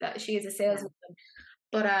 Like, that, she is a saleswoman.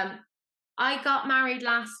 But I got married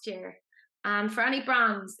last year, and for any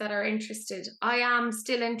brands that are interested, I am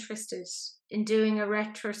still interested in doing a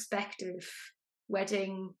retrospective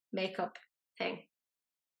wedding makeup thing.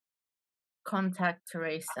 Contact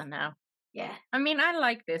Teresa now. Yeah. I mean, I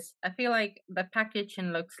like this. I feel like the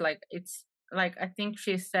packaging looks like it's like, I think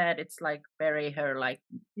she said it's like very her like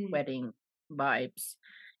wedding vibes.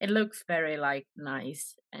 It looks very like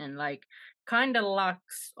nice and like kind of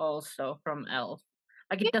luxe also from e.l.f.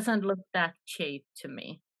 Like, it doesn't look that cheap to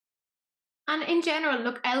me. And in general,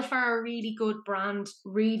 look, e.l.f. are a really good brand,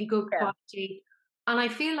 really good quality. And I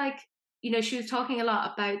feel like, you know, she was talking a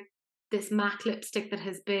lot about this MAC lipstick that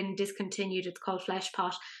has been discontinued. It's called Flesh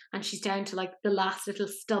Pot, and she's down to like the last little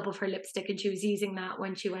stub of her lipstick, and she was using that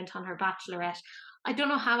when she went on her bachelorette. I don't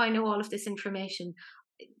know how I know all of this information.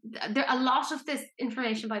 A lot of this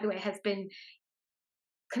information, by the way, has been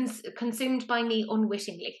consumed by me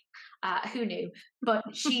unwittingly. Who knew? But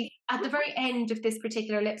she, at the very end of this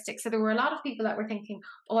particular lipstick, so there were a lot of people that were thinking,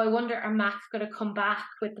 oh, I wonder, are MAC going to come back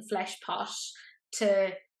with the Flesh Pot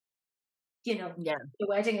to, the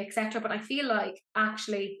wedding, etc. But I feel like,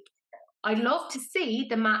 actually, I'd love to see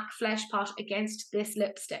the MAC Flesh Pot against this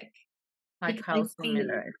lipstick. Like how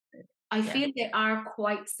similar is it? I feel they are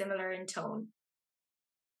quite similar in tone,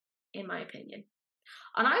 in my opinion.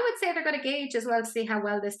 And I would say they're going to gauge as well to see how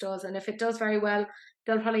well this does. And if it does very well,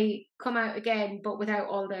 they'll probably come out again, but without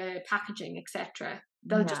all the packaging, etc.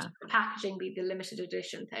 They'll just the packaging be the limited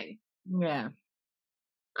edition thing. Yeah.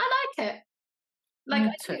 I like it. Like,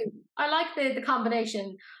 I do. I like the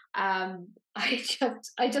combination. I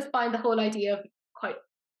just find the whole idea of quite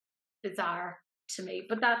bizarre to me.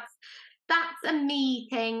 But that's a me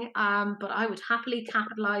thing. But I would happily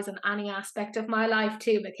capitalize on any aspect of my life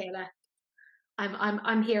too, Mikayla.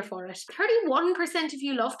 I'm here for it. 31% of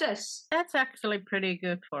you loved it. That's actually pretty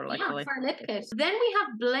good for like for a lip kit. Then we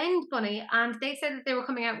have Blend Bunny, and they said that they were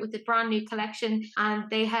coming out with a brand new collection, and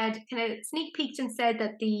they had kind of sneak peeked and said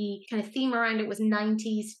that the kind of theme around it was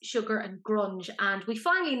 90s sugar and grunge, and we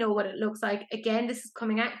finally know what it looks like. Again, this is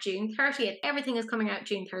coming out June 30th. Everything is coming out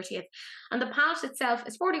June 30th. And the palette itself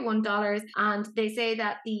is $41, and they say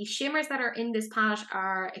that the shimmers that are in this palette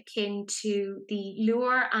are akin to the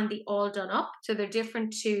Lure and the All Done Up. So they're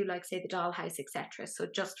different to, like, say, the Dollhouse, etc. So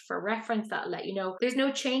just for reference, that'll let you know. There's no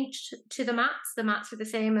change to the mattes. The mattes are the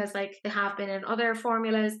same as like they have been in other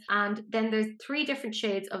formulas. And then there's 3 different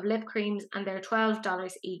shades of lip creams, and they're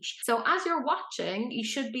 $12 each. So as you're watching, you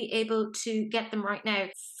should be able to get them right now.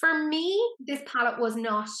 For me, this palette was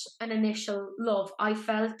not an initial love. I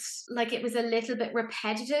felt like it was a little bit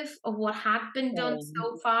repetitive of what had been done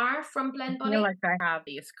so far from Blend Bunny. I feel like I have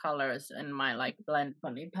these colors in my like Blend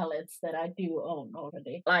Bunny palettes that I do own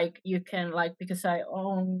already. Like you can like, because I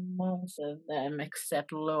own most of them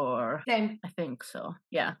except Lure. Same. I think so.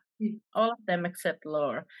 Yeah. All of them except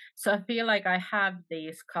Lure. So I feel like I have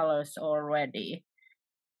these colors already.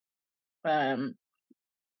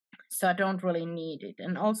 So I don't really need it.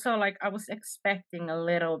 And also like I was expecting a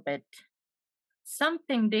little bit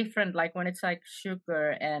something different, like when it's like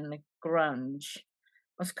sugar and grunge.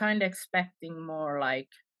 I was kind of expecting more like,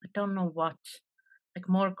 I don't know what, like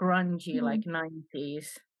more grungy, like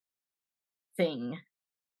 90s thing.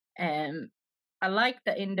 And I like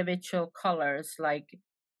the individual colors, like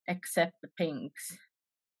except the pinks.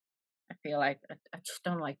 I feel like I just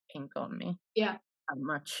don't like pink on me. Yeah. That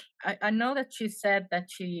much. I know that she said that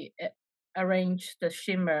she arranged the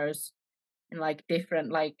shimmers in like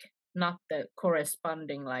different, like not the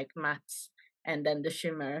corresponding like mattes, and then the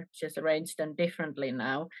shimmer just arranged them differently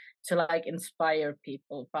now to like inspire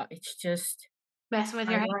people, but it's just messing with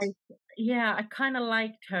your head. Yeah, I kind of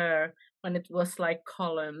liked her when it was like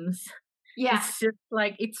columns. Yeah, it's just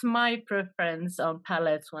like, it's my preference on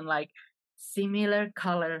palettes when like similar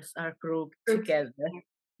colors are grouped together.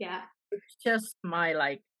 Yeah, it's just my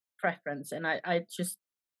like preference, and I just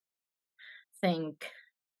think.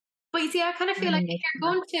 But you see, I kind of feel like if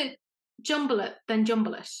you're going to jumble it, then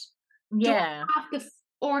jumble it. Yeah. Don't have the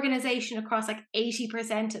organization across like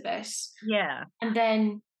 80% of it. Yeah. And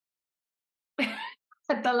then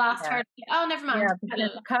at the last part, oh, never mind. Yeah,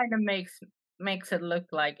 because it kind of makes it look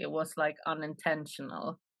like it was like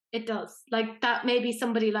unintentional. It does. Like that maybe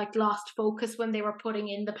somebody like lost focus when they were putting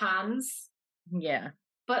in the pans. Yeah.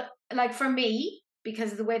 But like for me,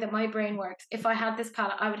 because of the way that my brain works, if I had this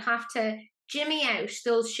palette, I would have to jimmy out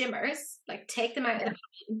those shimmers, like take them out of the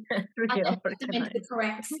pan and then put them into the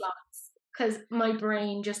correct slots, because my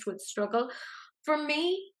brain just would struggle. For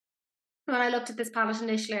me, when I looked at this palette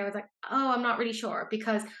initially, I was like, oh, I'm not really sure,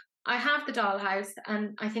 because I have the Dollhouse,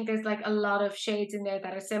 and I think there's like a lot of shades in there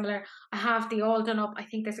that are similar. I have the All Done Up. I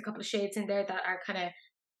think there's a couple of shades in there that are kind of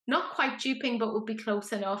not quite duping, but would be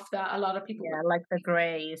close enough that a lot of people. Yeah, like the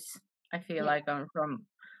grays. I feel like I'm from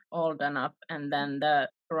All Done Up, and then the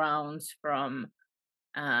browns from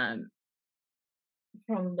the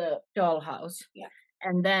Dollhouse. Yeah.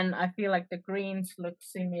 And then I feel like the greens look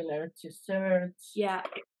similar to Surge. Yeah.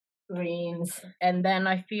 Greens. And then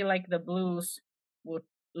I feel like the blues would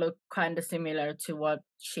look kind of similar to what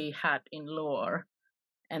she had in Lure.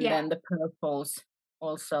 And then the purples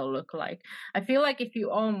also look like. I feel like if you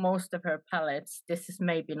own most of her palettes, this is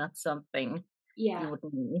maybe not something you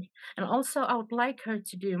would need. And also I would like her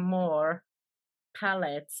to do more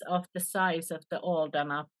palettes of the size of the All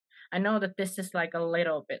Done Up. I know that this is like a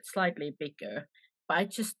little bit slightly bigger, but I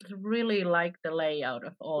just really like the layout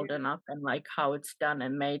of Olden Up and like how it's done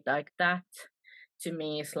and made. Like that to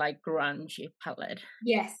me is like grungy palette.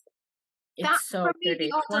 Yes. That It's so for me, pretty. the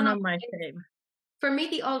It's All one Done of Up my is, favorite. for me,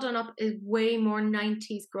 the All Done Up is way more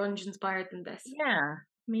 90s grunge inspired than this. Yeah,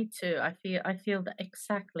 me too. I feel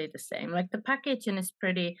exactly the same. Like the packaging is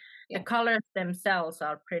pretty, the Yeah. colors themselves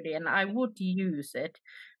are pretty, and I would use it,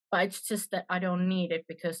 but it's just that I don't need it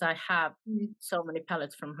because I have Mm. so many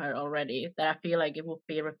palettes from her already that I feel like it would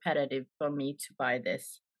be repetitive for me to buy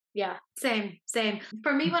this. Yeah, same.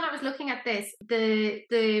 For me, when I was looking at this,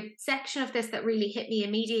 the section of this that really hit me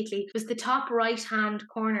immediately was the top right hand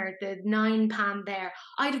corner, the 9 pan there.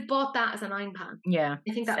 I'd have bought that as a 9 pan. Yeah,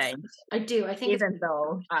 I think that's, same. I do. I think it's, Even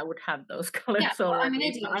though I would have those yeah, colors well, I'm an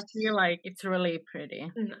already, but I idiot. feel like it's really pretty.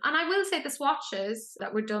 And I will say the swatches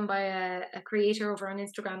that were done by a creator over on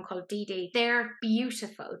Instagram called Dee, they're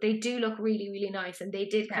beautiful. They do look really, really nice. And they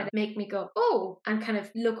did kind Yeah. of make me go, oh, and kind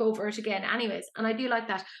of look over it again anyways. And I do like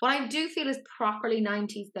that. What I do feel is properly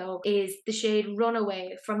 90s though is the shade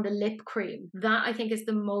Runaway from the lip cream. That I think is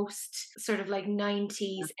the most sort of like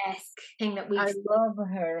 90s-esque thing that we've I seen. love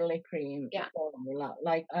her lip cream Yeah. formula.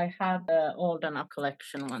 Like I have the All Done Up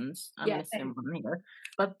collection ones. I'm Yeah. missing one here.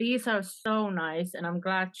 But these are so nice and I'm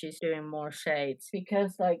glad she's doing more shades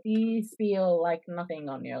because like these feel like nothing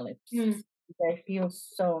on your lips. Mm. They feel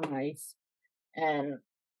so nice. And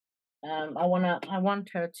I want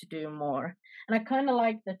her to do more. And I kinda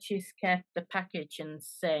like that she's kept the packaging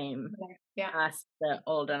same Yeah. as the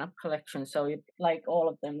All Done Up collection. So it, like all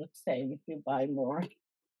of them look same if you buy more.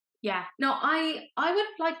 Yeah. No, I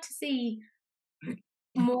would like to see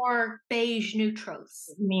more beige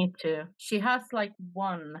neutrals. Me too. She has like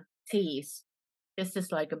one tease. This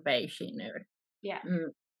is like a beige nude. Yeah.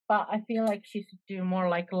 But I feel like she should do more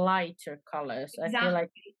like lighter colors. I feel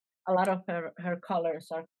like Exactly. a lot of her colors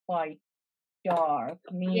are quite dark,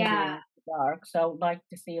 Yeah. medium dark. So I'd like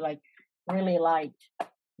to see like really light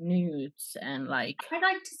nudes and like I'd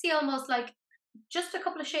like to see almost like just a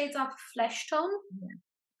couple of shades off flesh tone.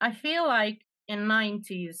 I feel like in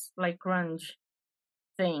 90s like grunge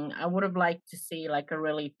thing, I would have liked to see like a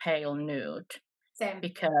really pale nude Same.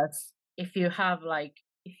 because if you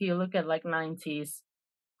look at like 90s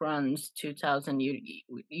grunge 2000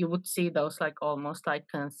 you would see those like almost like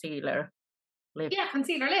concealer lip. Yeah,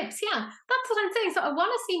 concealer lips. Yeah, that's what I'm saying. So I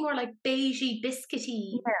want to see more like beigey,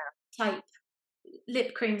 biscuity type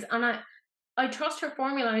lip creams, and I trust her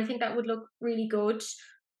formula. And I think that would look really good.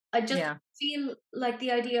 I just Yeah. feel like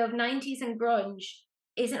the idea of 90s and grunge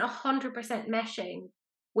isn't 100% meshing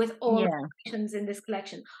with all of Yeah. the items in this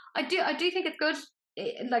collection. I do think it's good.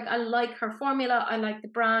 Like I like her formula, I like the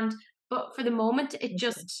brand, but for the moment, it Okay.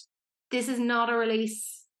 just, this is not a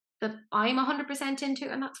release that I'm 100% into,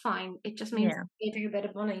 and that's fine. It just means Yeah. saving a bit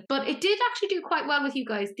of money. But it did actually do quite well with you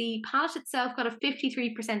guys. The palette itself got a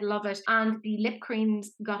 53% love it, and the lip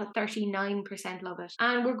creams got a 39% love it.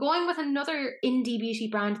 And we're going with another indie beauty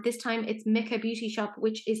brand. This time it's Micka Beauty Shop,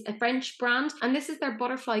 which is a French brand, and this is their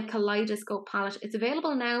Butterfly Kaleidoscope palette. It's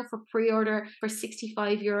available now for pre-order for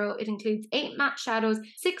 €65. It includes 8 matte shadows,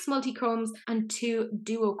 6 multichromes, and 2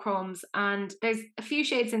 duochromes. And there's a few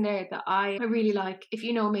shades in there that I really like. If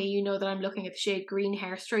you know me, you know that I'm looking at the shade Green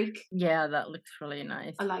Hair Streak. Yeah, that looks really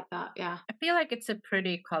nice. I like that, yeah. I feel like it's a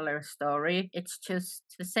pretty color story. It's just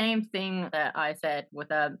the same thing that I said with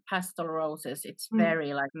the pastel roses. It's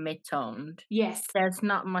very like mid-toned. Yes. There's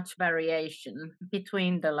not much variation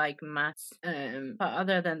between the like mattes. But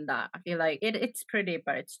other than that, I feel like it's pretty,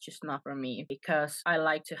 but it's just not for me because I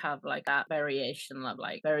like to have like that variation of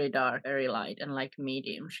like very dark, very light, and like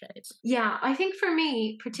medium shades. Yeah, I think for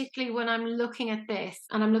me, particularly when I'm looking at this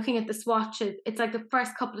and I'm looking at the swatches, it's like the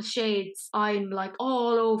first couple of shades I'm like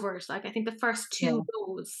all over it. Like I think the first 2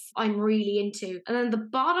 rows I'm really into. And then the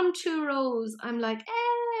bottom 2 rows I'm like,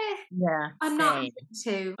 Yeah, I'm not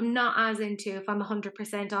same. I'm not as into, if I'm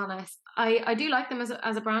 100% honest. I do like them as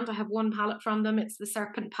a brand. I have one palette from them. It's the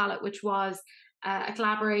Serpent palette, which was a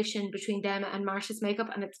collaboration between them and Marsha's Makeup,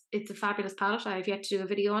 and it's a fabulous palette. I have yet to do a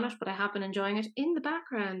video on it, but I have been enjoying it in the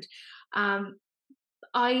background.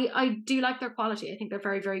 I do like their quality. I think they're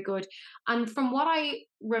very, very good. And from what I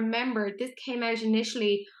remember, this came out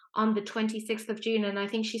initially on the 26th of June, and I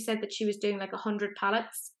think she said that she was doing like 100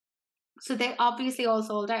 palettes. So they obviously all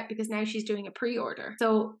sold out because now she's doing a pre-order.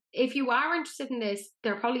 So if you are interested in this,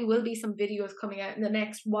 there probably will be some videos coming out in the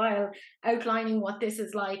next while outlining what this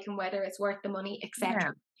is like and whether it's worth the money, etc.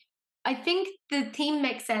 Yeah. I think the theme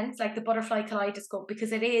makes sense, like the butterfly kaleidoscope,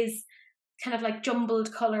 because it is kind of like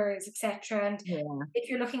jumbled colors, etc. And Yeah. if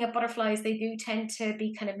you're looking at butterflies, they do tend to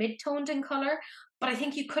be kind of mid-toned in color. But I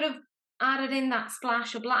think you could have added in that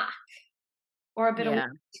splash of black or a bit of white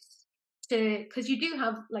because you do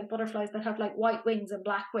have like butterflies that have like white wings and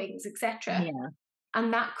black wings, etc. Yeah.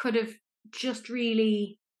 And that could have just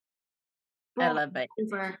really brought Elevate.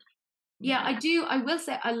 over. Yeah, I do. I will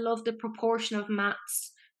say I love the proportion of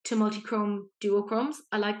mattes to multichrome duochromes.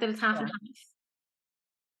 I like that it's half and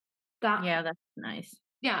half. That's nice.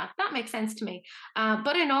 Yeah, that makes sense to me.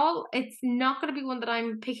 But in all, it's not going to be one that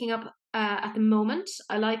I'm picking up at the moment.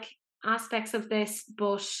 I like aspects of this,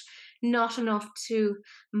 but not enough to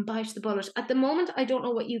bite the bullet. At the moment, I don't know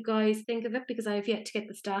what you guys think of it because I have yet to get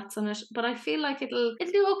the stats on it, but I feel like it'll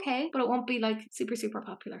do okay, but it won't be like super, super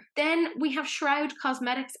popular. Then we have Shroud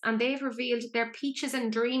Cosmetics, and they've revealed their Peaches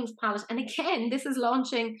and Dreams palette. And again, this is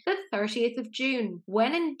launching the 30th of June.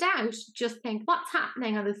 When in doubt, just think, what's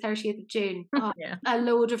happening on the 30th of June? A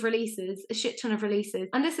load of releases, a shit ton of releases.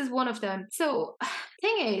 And this is one of them. So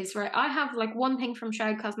thing is, right, I have like one thing from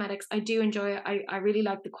Shroud Cosmetics. I do enjoy it. I really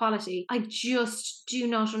like the quality. I just do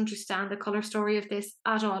not understand the color story of this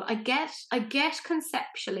at all. I get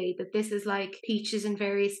conceptually that this is like peaches in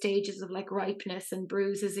various stages of like ripeness and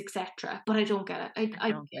bruises, etc. But I don't get it.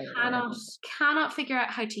 I cannot figure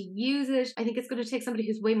out how to use it. I think it's going to take somebody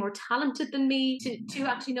who's way more talented than me to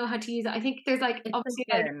actually know how to use it. I think there's like obviously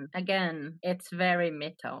again, it's very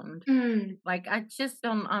mid-toned. Like I just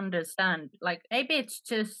don't understand. Like maybe it's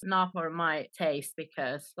just not for my taste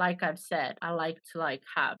because, like I've said, I like to like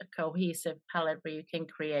have a cohesive palette where you can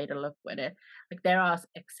create a look with it. Like there are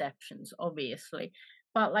exceptions, obviously,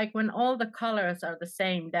 but like when all the colors are the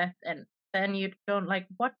same depth, and then you don't like,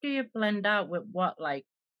 what do you blend out with what? Like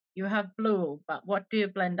you have blue, but what do you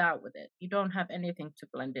blend out with it? You don't have anything to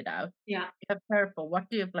blend it out. Yeah. You have purple. What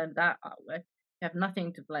do you blend that out with? You have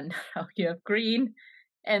nothing to blend out. You have green,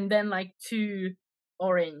 and then like 2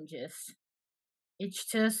 oranges. It's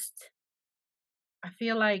just, I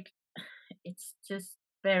feel like it's just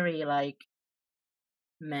very like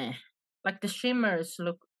meh. Like the shimmers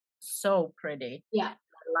look so pretty. Yeah.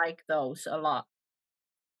 I like those a lot.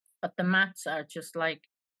 But the mattes are just like,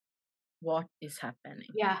 what is happening?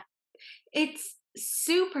 Yeah. It's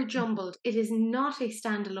super jumbled. It is not a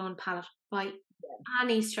standalone palette by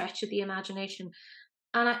any stretch of the imagination.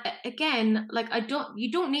 And again, like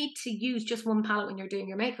you don't need to use just one palette when you're doing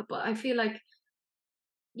your makeup, but I feel like,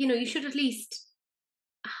 you know, you should at least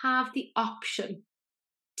have the option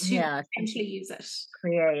to potentially use it.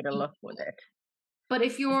 Create a look with it. But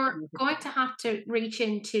if you're going to have to reach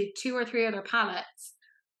into 2 or 3 other palettes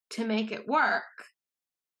to make it work,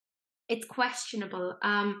 it's questionable.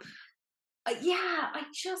 I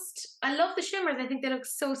love the shimmers. I think they look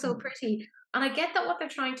so pretty. And I get that what they're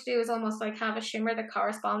trying to do is almost like have a shimmer that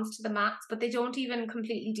corresponds to the mattes, but they don't even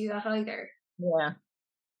completely do that either. Yeah.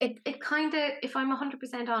 It kind of, if I'm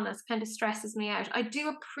 100% honest, kind of stresses me out. I do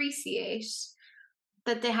appreciate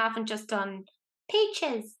that they haven't just done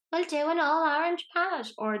peaches, we'll do an all orange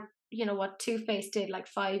palette, or you know what Too Faced did like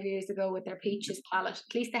 5 years ago with their peaches palette.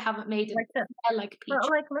 At least they haven't made it like peach. But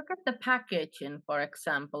like look at the packaging, for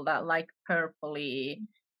example, that like purpley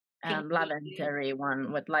and lavendery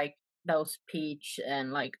one with like those peach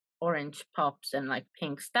and like orange pops and like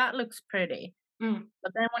pinks. That looks pretty.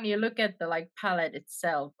 But then when you look at the like palette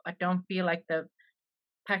itself, I don't feel like the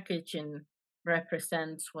packaging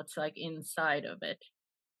represents what's like inside of it.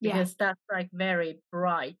 Because that's like very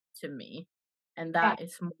bright to me. And that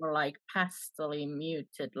is more like pastel-y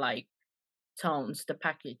muted like tones, the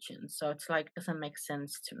packaging. So it's like doesn't make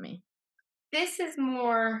sense to me. This is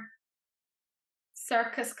more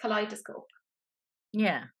circus Kaleidoscope.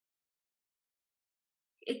 Yeah.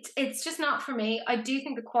 It's just not for me. I do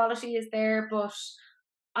think the quality is there, but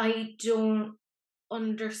I don't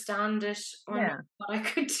understand it or know what I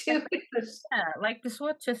could do with it. Yeah, like the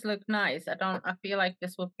swatches look nice. I feel like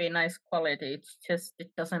this would be nice quality. It's just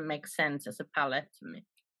it doesn't make sense as a palette to me.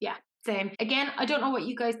 Yeah, same. Again, I don't know what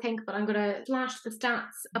you guys think, but I'm going to flash the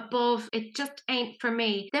stats above. It just ain't for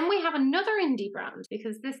me. Then we have another indie brand,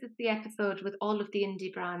 because this is the episode with all of the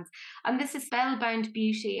indie brands. And this is Spellbound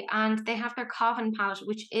Beauty, and they have their Coven palette,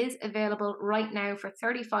 which is available right now for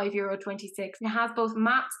 €35.26. It has both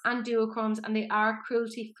mattes and duochromes, and they are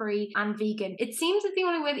cruelty-free and vegan. It seems that the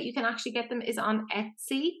only way that you can actually get them is on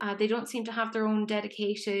Etsy. They don't seem to have their own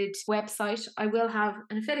dedicated website. I will have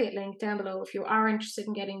an affiliate link down below if you are interested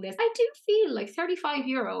in getting this. I do feel like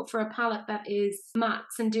 €35 for a palette that is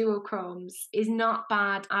mattes and duochromes is not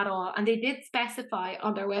bad at all. And they did specify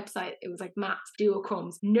on their website, it was like mattes,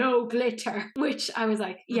 duochromes, no glitter, which I was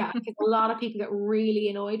like, yeah, I think a lot of people get really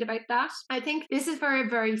annoyed about that. I think this is very,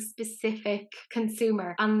 very specific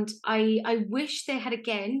consumer. And I wish they had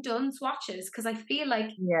again done swatches, because I feel like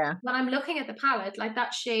when I'm looking at the palette, like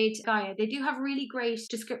that shade Gaia, they do have really great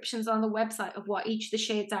descriptions on the website of what each of the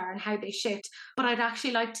shades are and how they shift. But I'd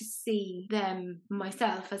actually like to see them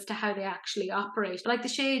myself as to how they actually operate. Like the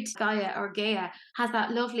shade Gaia or Gaia has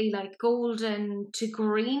that lovely like golden to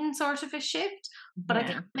green sort of a shift, but I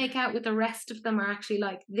can't make out what the rest of them are actually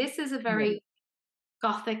like. This is a very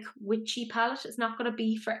gothic witchy palette. It's not going to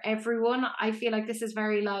be for everyone. I feel like this is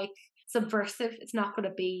very like subversive. It's not going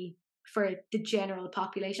to be for the general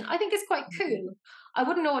population. I think it's quite cool. I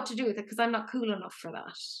wouldn't know what to do with it because I'm not cool enough for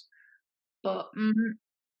that. But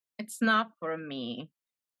it's not for me.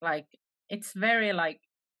 Like, it's very like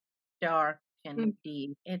dark and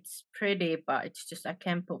deep. It's pretty, but it's just I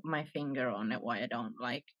can't put my finger on it why I don't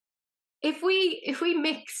like. If we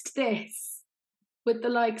mixed this with the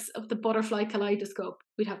likes of the butterfly kaleidoscope,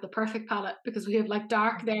 we'd have the perfect palette, because we have like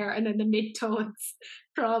dark there and then the mid-tones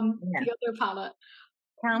from the other palette.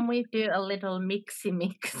 Can we do a little mixy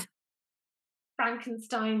mix?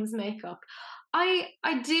 Frankenstein's makeup. I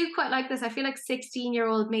do quite like this. I feel like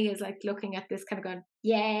 16-year-old me is like looking at this kind of going,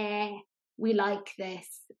 yeah, we like this.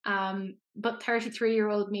 But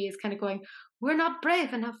 33-year-old me is kind of going, we're not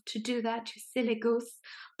brave enough to do that, you silly goose.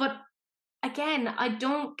 But again, I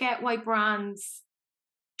don't get why brands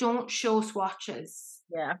don't show swatches.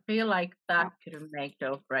 Yeah, I feel like that could have made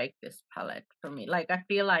or break this palette for me. Like, I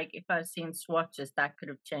feel like if I've seen swatches, that could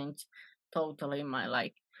have changed totally my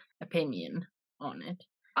like opinion on it.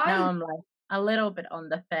 Now I'm like a little bit on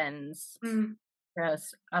the fence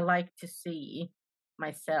because I like to see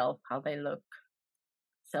myself how they look.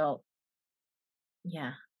 So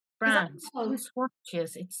yeah, brands,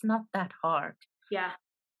 swatches, it's not that hard. Yeah,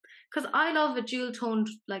 because I love a dual toned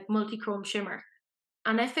like multi-chrome shimmer.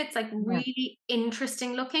 And if it's like really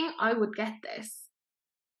interesting looking, I would get this.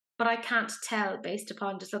 But I can't tell based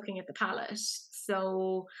upon just looking at the palette.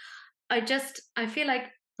 So I feel like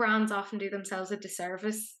brands often do themselves a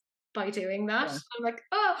disservice by doing that. Yeah. I'm like,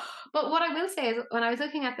 oh, but what I will say is when I was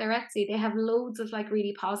looking at their Etsy, they have loads of like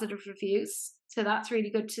really positive reviews. So that's really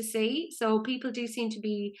good to see. So people do seem to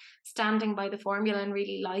be standing by the formula and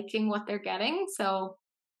really liking what they're getting. So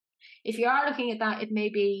if you are looking at that, it may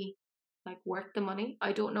be like worth the money.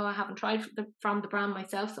 I don't know. I haven't tried from the brand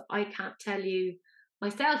myself, so I can't tell you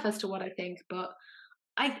myself as to what I think. But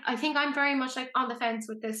I think I'm very much like on the fence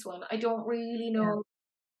with this one. I don't really know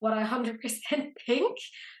what I 100% think.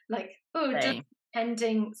 Like, just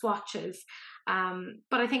pending swatches.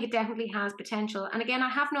 But I think it definitely has potential. And again, I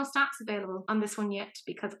have no stats available on this one yet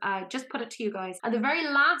because I just put it to you guys. And the very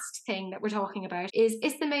last thing that we're talking about is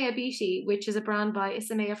Isamaya Beauty, which is a brand by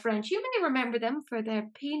Isamaya French. You may remember them for their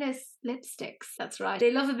penis lipsticks. That's right.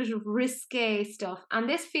 They love a bit of risque stuff. And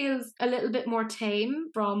this feels a little bit more tame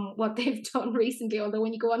from what they've done recently. Although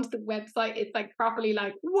when you go onto the website, it's like properly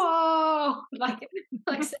like, whoa! Like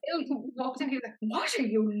Sale walked in, he was like, what are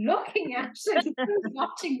you looking at? And he was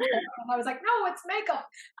watching porn. And I was like, no, it's makeup.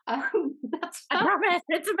 That's I promise,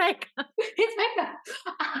 it's makeup. It's makeup.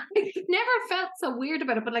 I never felt so weird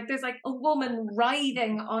about it, but like there's like a woman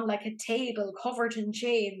writhing on like a table covered in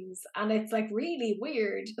chains, and it's like really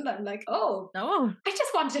weird. And I'm like, oh, no, I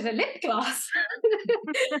just wanted a lip gloss.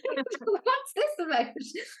 What's this about?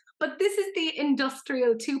 But this is the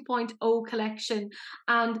Industrial 2.0 collection,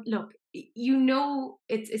 and look, you know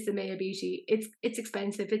it's Isamaya Beauty. It's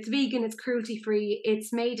expensive. It's vegan. It's cruelty free.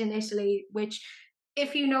 It's made in Italy, which,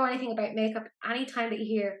 if you know anything about makeup, anytime that you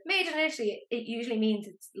hear made in Italy, it usually means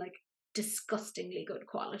it's like disgustingly good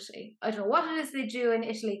quality. I don't know what it is they do in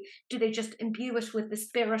Italy. Do they just imbue it with the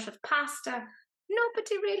spirit of pasta?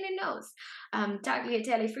 Nobody really knows.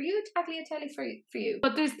 Tagliatelle for you, tagliatelle for you.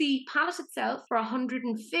 But there's the palette itself for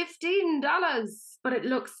 $115. But it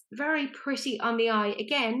looks very pretty on the eye.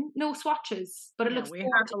 Again, no swatches, but it looks. We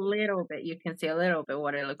have a little bit. You can see a little bit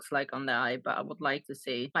what it looks like on the eye, but I would like to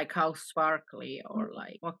see like how sparkly or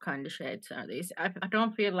like what kind of shades are these. I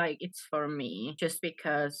don't feel like it's for me, just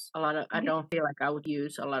because I don't feel like I would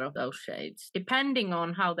use a lot of those shades. Depending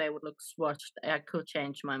on how they would look swatched, I could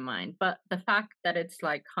change my mind. But the fact that it's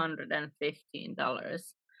like $115.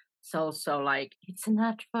 It's also like, it's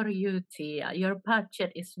not for you, Tia. Your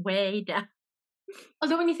budget is way down.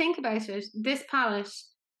 Although when you think about it, this palette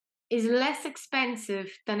is less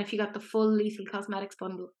expensive than if you got the full Lethal Cosmetics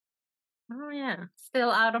bundle. Oh yeah,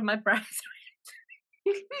 still out of my price range.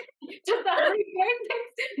 Does that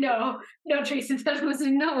reflect it? No, Teresa, that was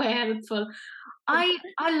in no way helpful. I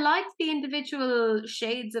like the individual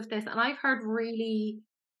shades of this, and I've heard really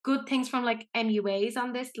good things from like MUAs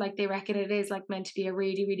on this. Like they reckon it is like meant to be a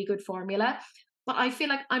really, really good formula. But I feel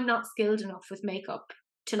like I'm not skilled enough with makeup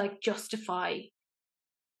to like justify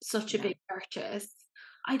such a big purchase.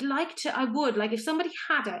 I would like if somebody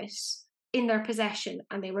had it in their possession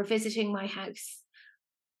and they were visiting my house,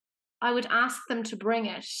 I would ask them to bring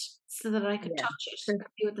it so that I could touch it and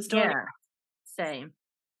see what the story. Yeah, same.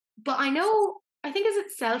 But I think is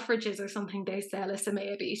it Selfridges or something they sell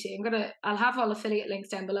Isamaya Beauty. I'll have all affiliate links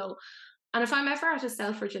down below. And if I'm ever at a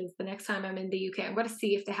Selfridges the next time I'm in the UK, I'm going to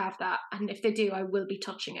see if they have that. And if they do, I will be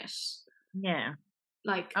touching it. Yeah.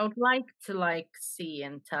 Like, I would like to like see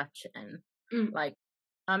and touch and like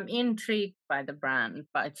I'm intrigued by the brand,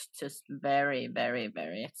 but it's just very, very,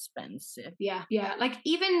 very expensive. Yeah. Like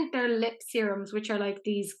even their lip serums, which are like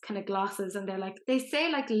these kind of glosses, and they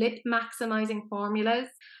say like lip maximizing formulas,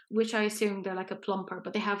 which I assume they're like a plumper,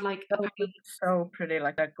 but they have like Those look so pretty,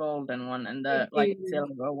 like that golden one and the like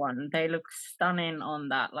silver one. They look stunning on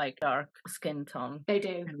that like dark skin tone. They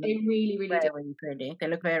do. They really, really do. Very pretty. They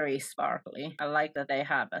look very sparkly. I like that they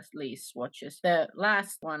have at least swatches. The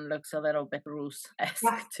last one looks a little bit Ruse-esque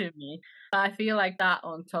to me. I feel like that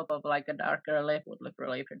on top of like a darker lip would look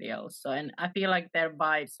really pretty also. And I feel like their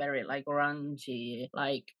vibe's very like grungy,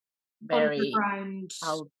 like very underground,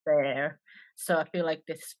 out there. So I feel like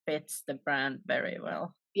this fits the brand very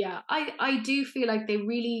well. Yeah, I do feel like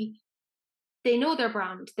they know their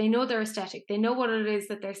brand, they know their aesthetic, they know what it is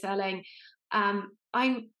that they're selling. I'm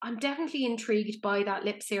definitely intrigued by that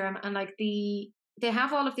lip serum, and like they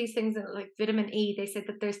have all of these things in like vitamin E. They said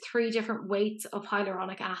that there's 3 different weights of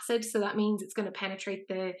hyaluronic acid, so that means it's going to penetrate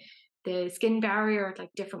the skin barrier at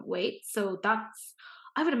like different weights. So that's,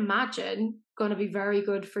 I would imagine, going to be very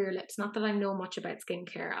good for your lips. Not that I know much about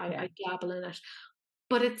skincare, I dabble in it,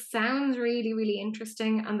 but it sounds really, really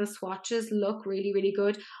interesting, and the swatches look really, really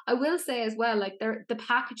good. I will say as well, like the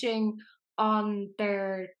packaging on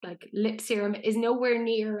their like lip serum is nowhere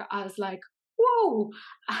near as like whoa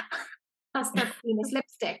as their penis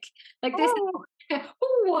lipstick. Like this,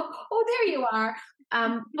 oh, there you are.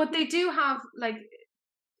 But they do have like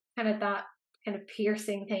kind of that kind of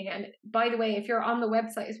piercing thing. And by the way, if you're on the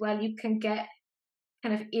website as well, you can get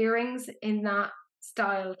kind of earrings in that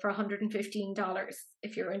style for $115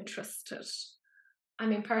 if you're interested. I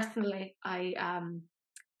mean, personally, I'm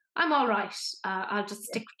all right. I'll just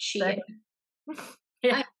stick with Shein.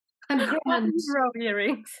 Yeah. I'm grand.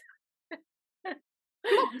 Earrings.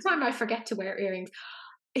 Most of the time I forget to wear earrings.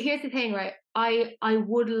 Here's the thing, right? I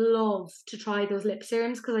would love to try those lip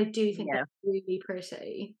serums because I do think they're really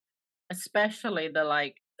pretty. Especially the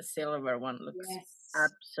like silver one looks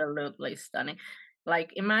absolutely stunning.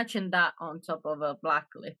 Like imagine that on top of a black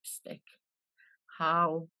lipstick.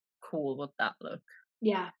 How cool would that look?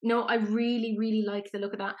 Yeah, no, I really, really like the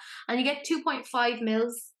look of that. And you get 2.5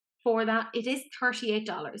 mils for that. It is $38.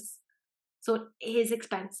 So it is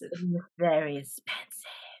expensive. Very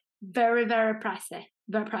expensive. Very, very pricey.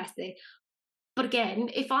 Very pricey. But again,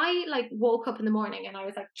 if I like woke up in the morning and I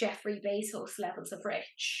was like Jeffrey Bezos levels of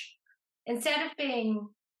rich, instead of being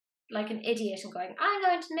like an idiot and going, I'm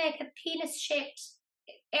going to make a penis-shaped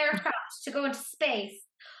aircraft to go into space,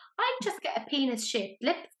 I'd just get a penis-shaped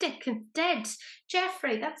lipstick instead.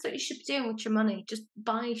 Jeffrey, that's what you should be doing with your money. Just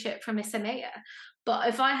buy shit from Isamaya. But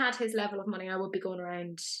if I had his level of money, I would be going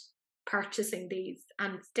around purchasing these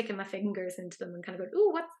and sticking my fingers into them and kind of going, oh,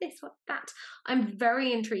 what's this? What's that? I'm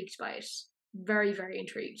very intrigued by it. Very, very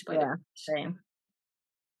intrigued by it. Same.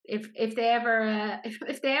 If they ever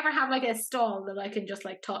if they ever have like a stall that I can just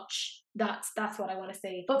like touch, that's what I want to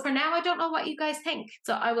see. But for now, I don't know what you guys think,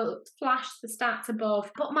 so I will flash the stats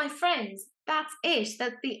above. But my friends, that's it.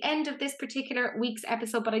 That's the end of this particular week's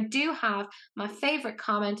episode. But I do have my favorite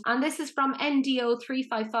comment, and this is from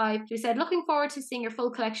NDO355, who said, looking forward to seeing your full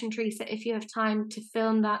collection, Teresa, if you have time to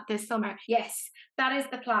film that this summer. Yes, that is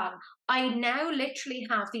the plan. I now literally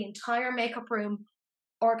have the entire makeup room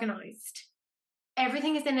organized.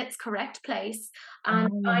 Everything is in its correct place,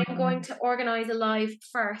 and I'm going to organize a live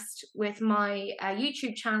first with my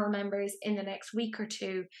YouTube channel members in the next week or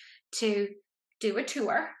two to do a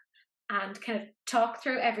tour and kind of talk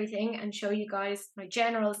through everything and show you guys my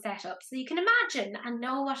general setup so you can imagine and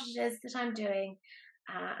know what it is that I'm doing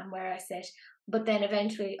and where I sit. But then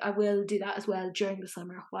eventually I will do that as well during the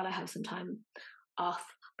summer while I have some time off,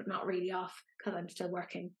 but not really off because I'm still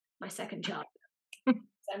working my second job.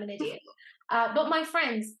 I'm an idiot. But my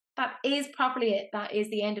friends, that is properly it. That is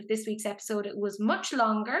the end of this week's episode. It was much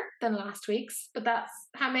longer than last week's, but that's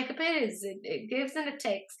how makeup is. It gives and it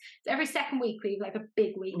takes. Every second week we have like a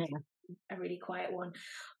big week. Yeah. A really quiet one.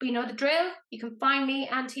 But you know the drill. You can find me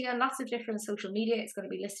and Tia on lots of different social media. It's going to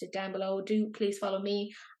be listed down below. Do please follow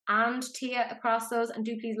me and Tia across those, and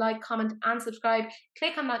do please like, comment and subscribe.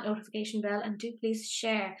 Click on that notification bell, and do please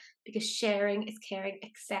share, because sharing is caring,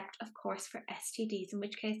 except of course for STDs, in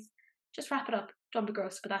which case just wrap it up. Don't be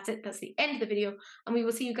gross. But that's it. That's the end of the video, and we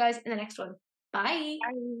will see you guys in the next one. Bye.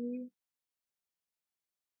 Bye.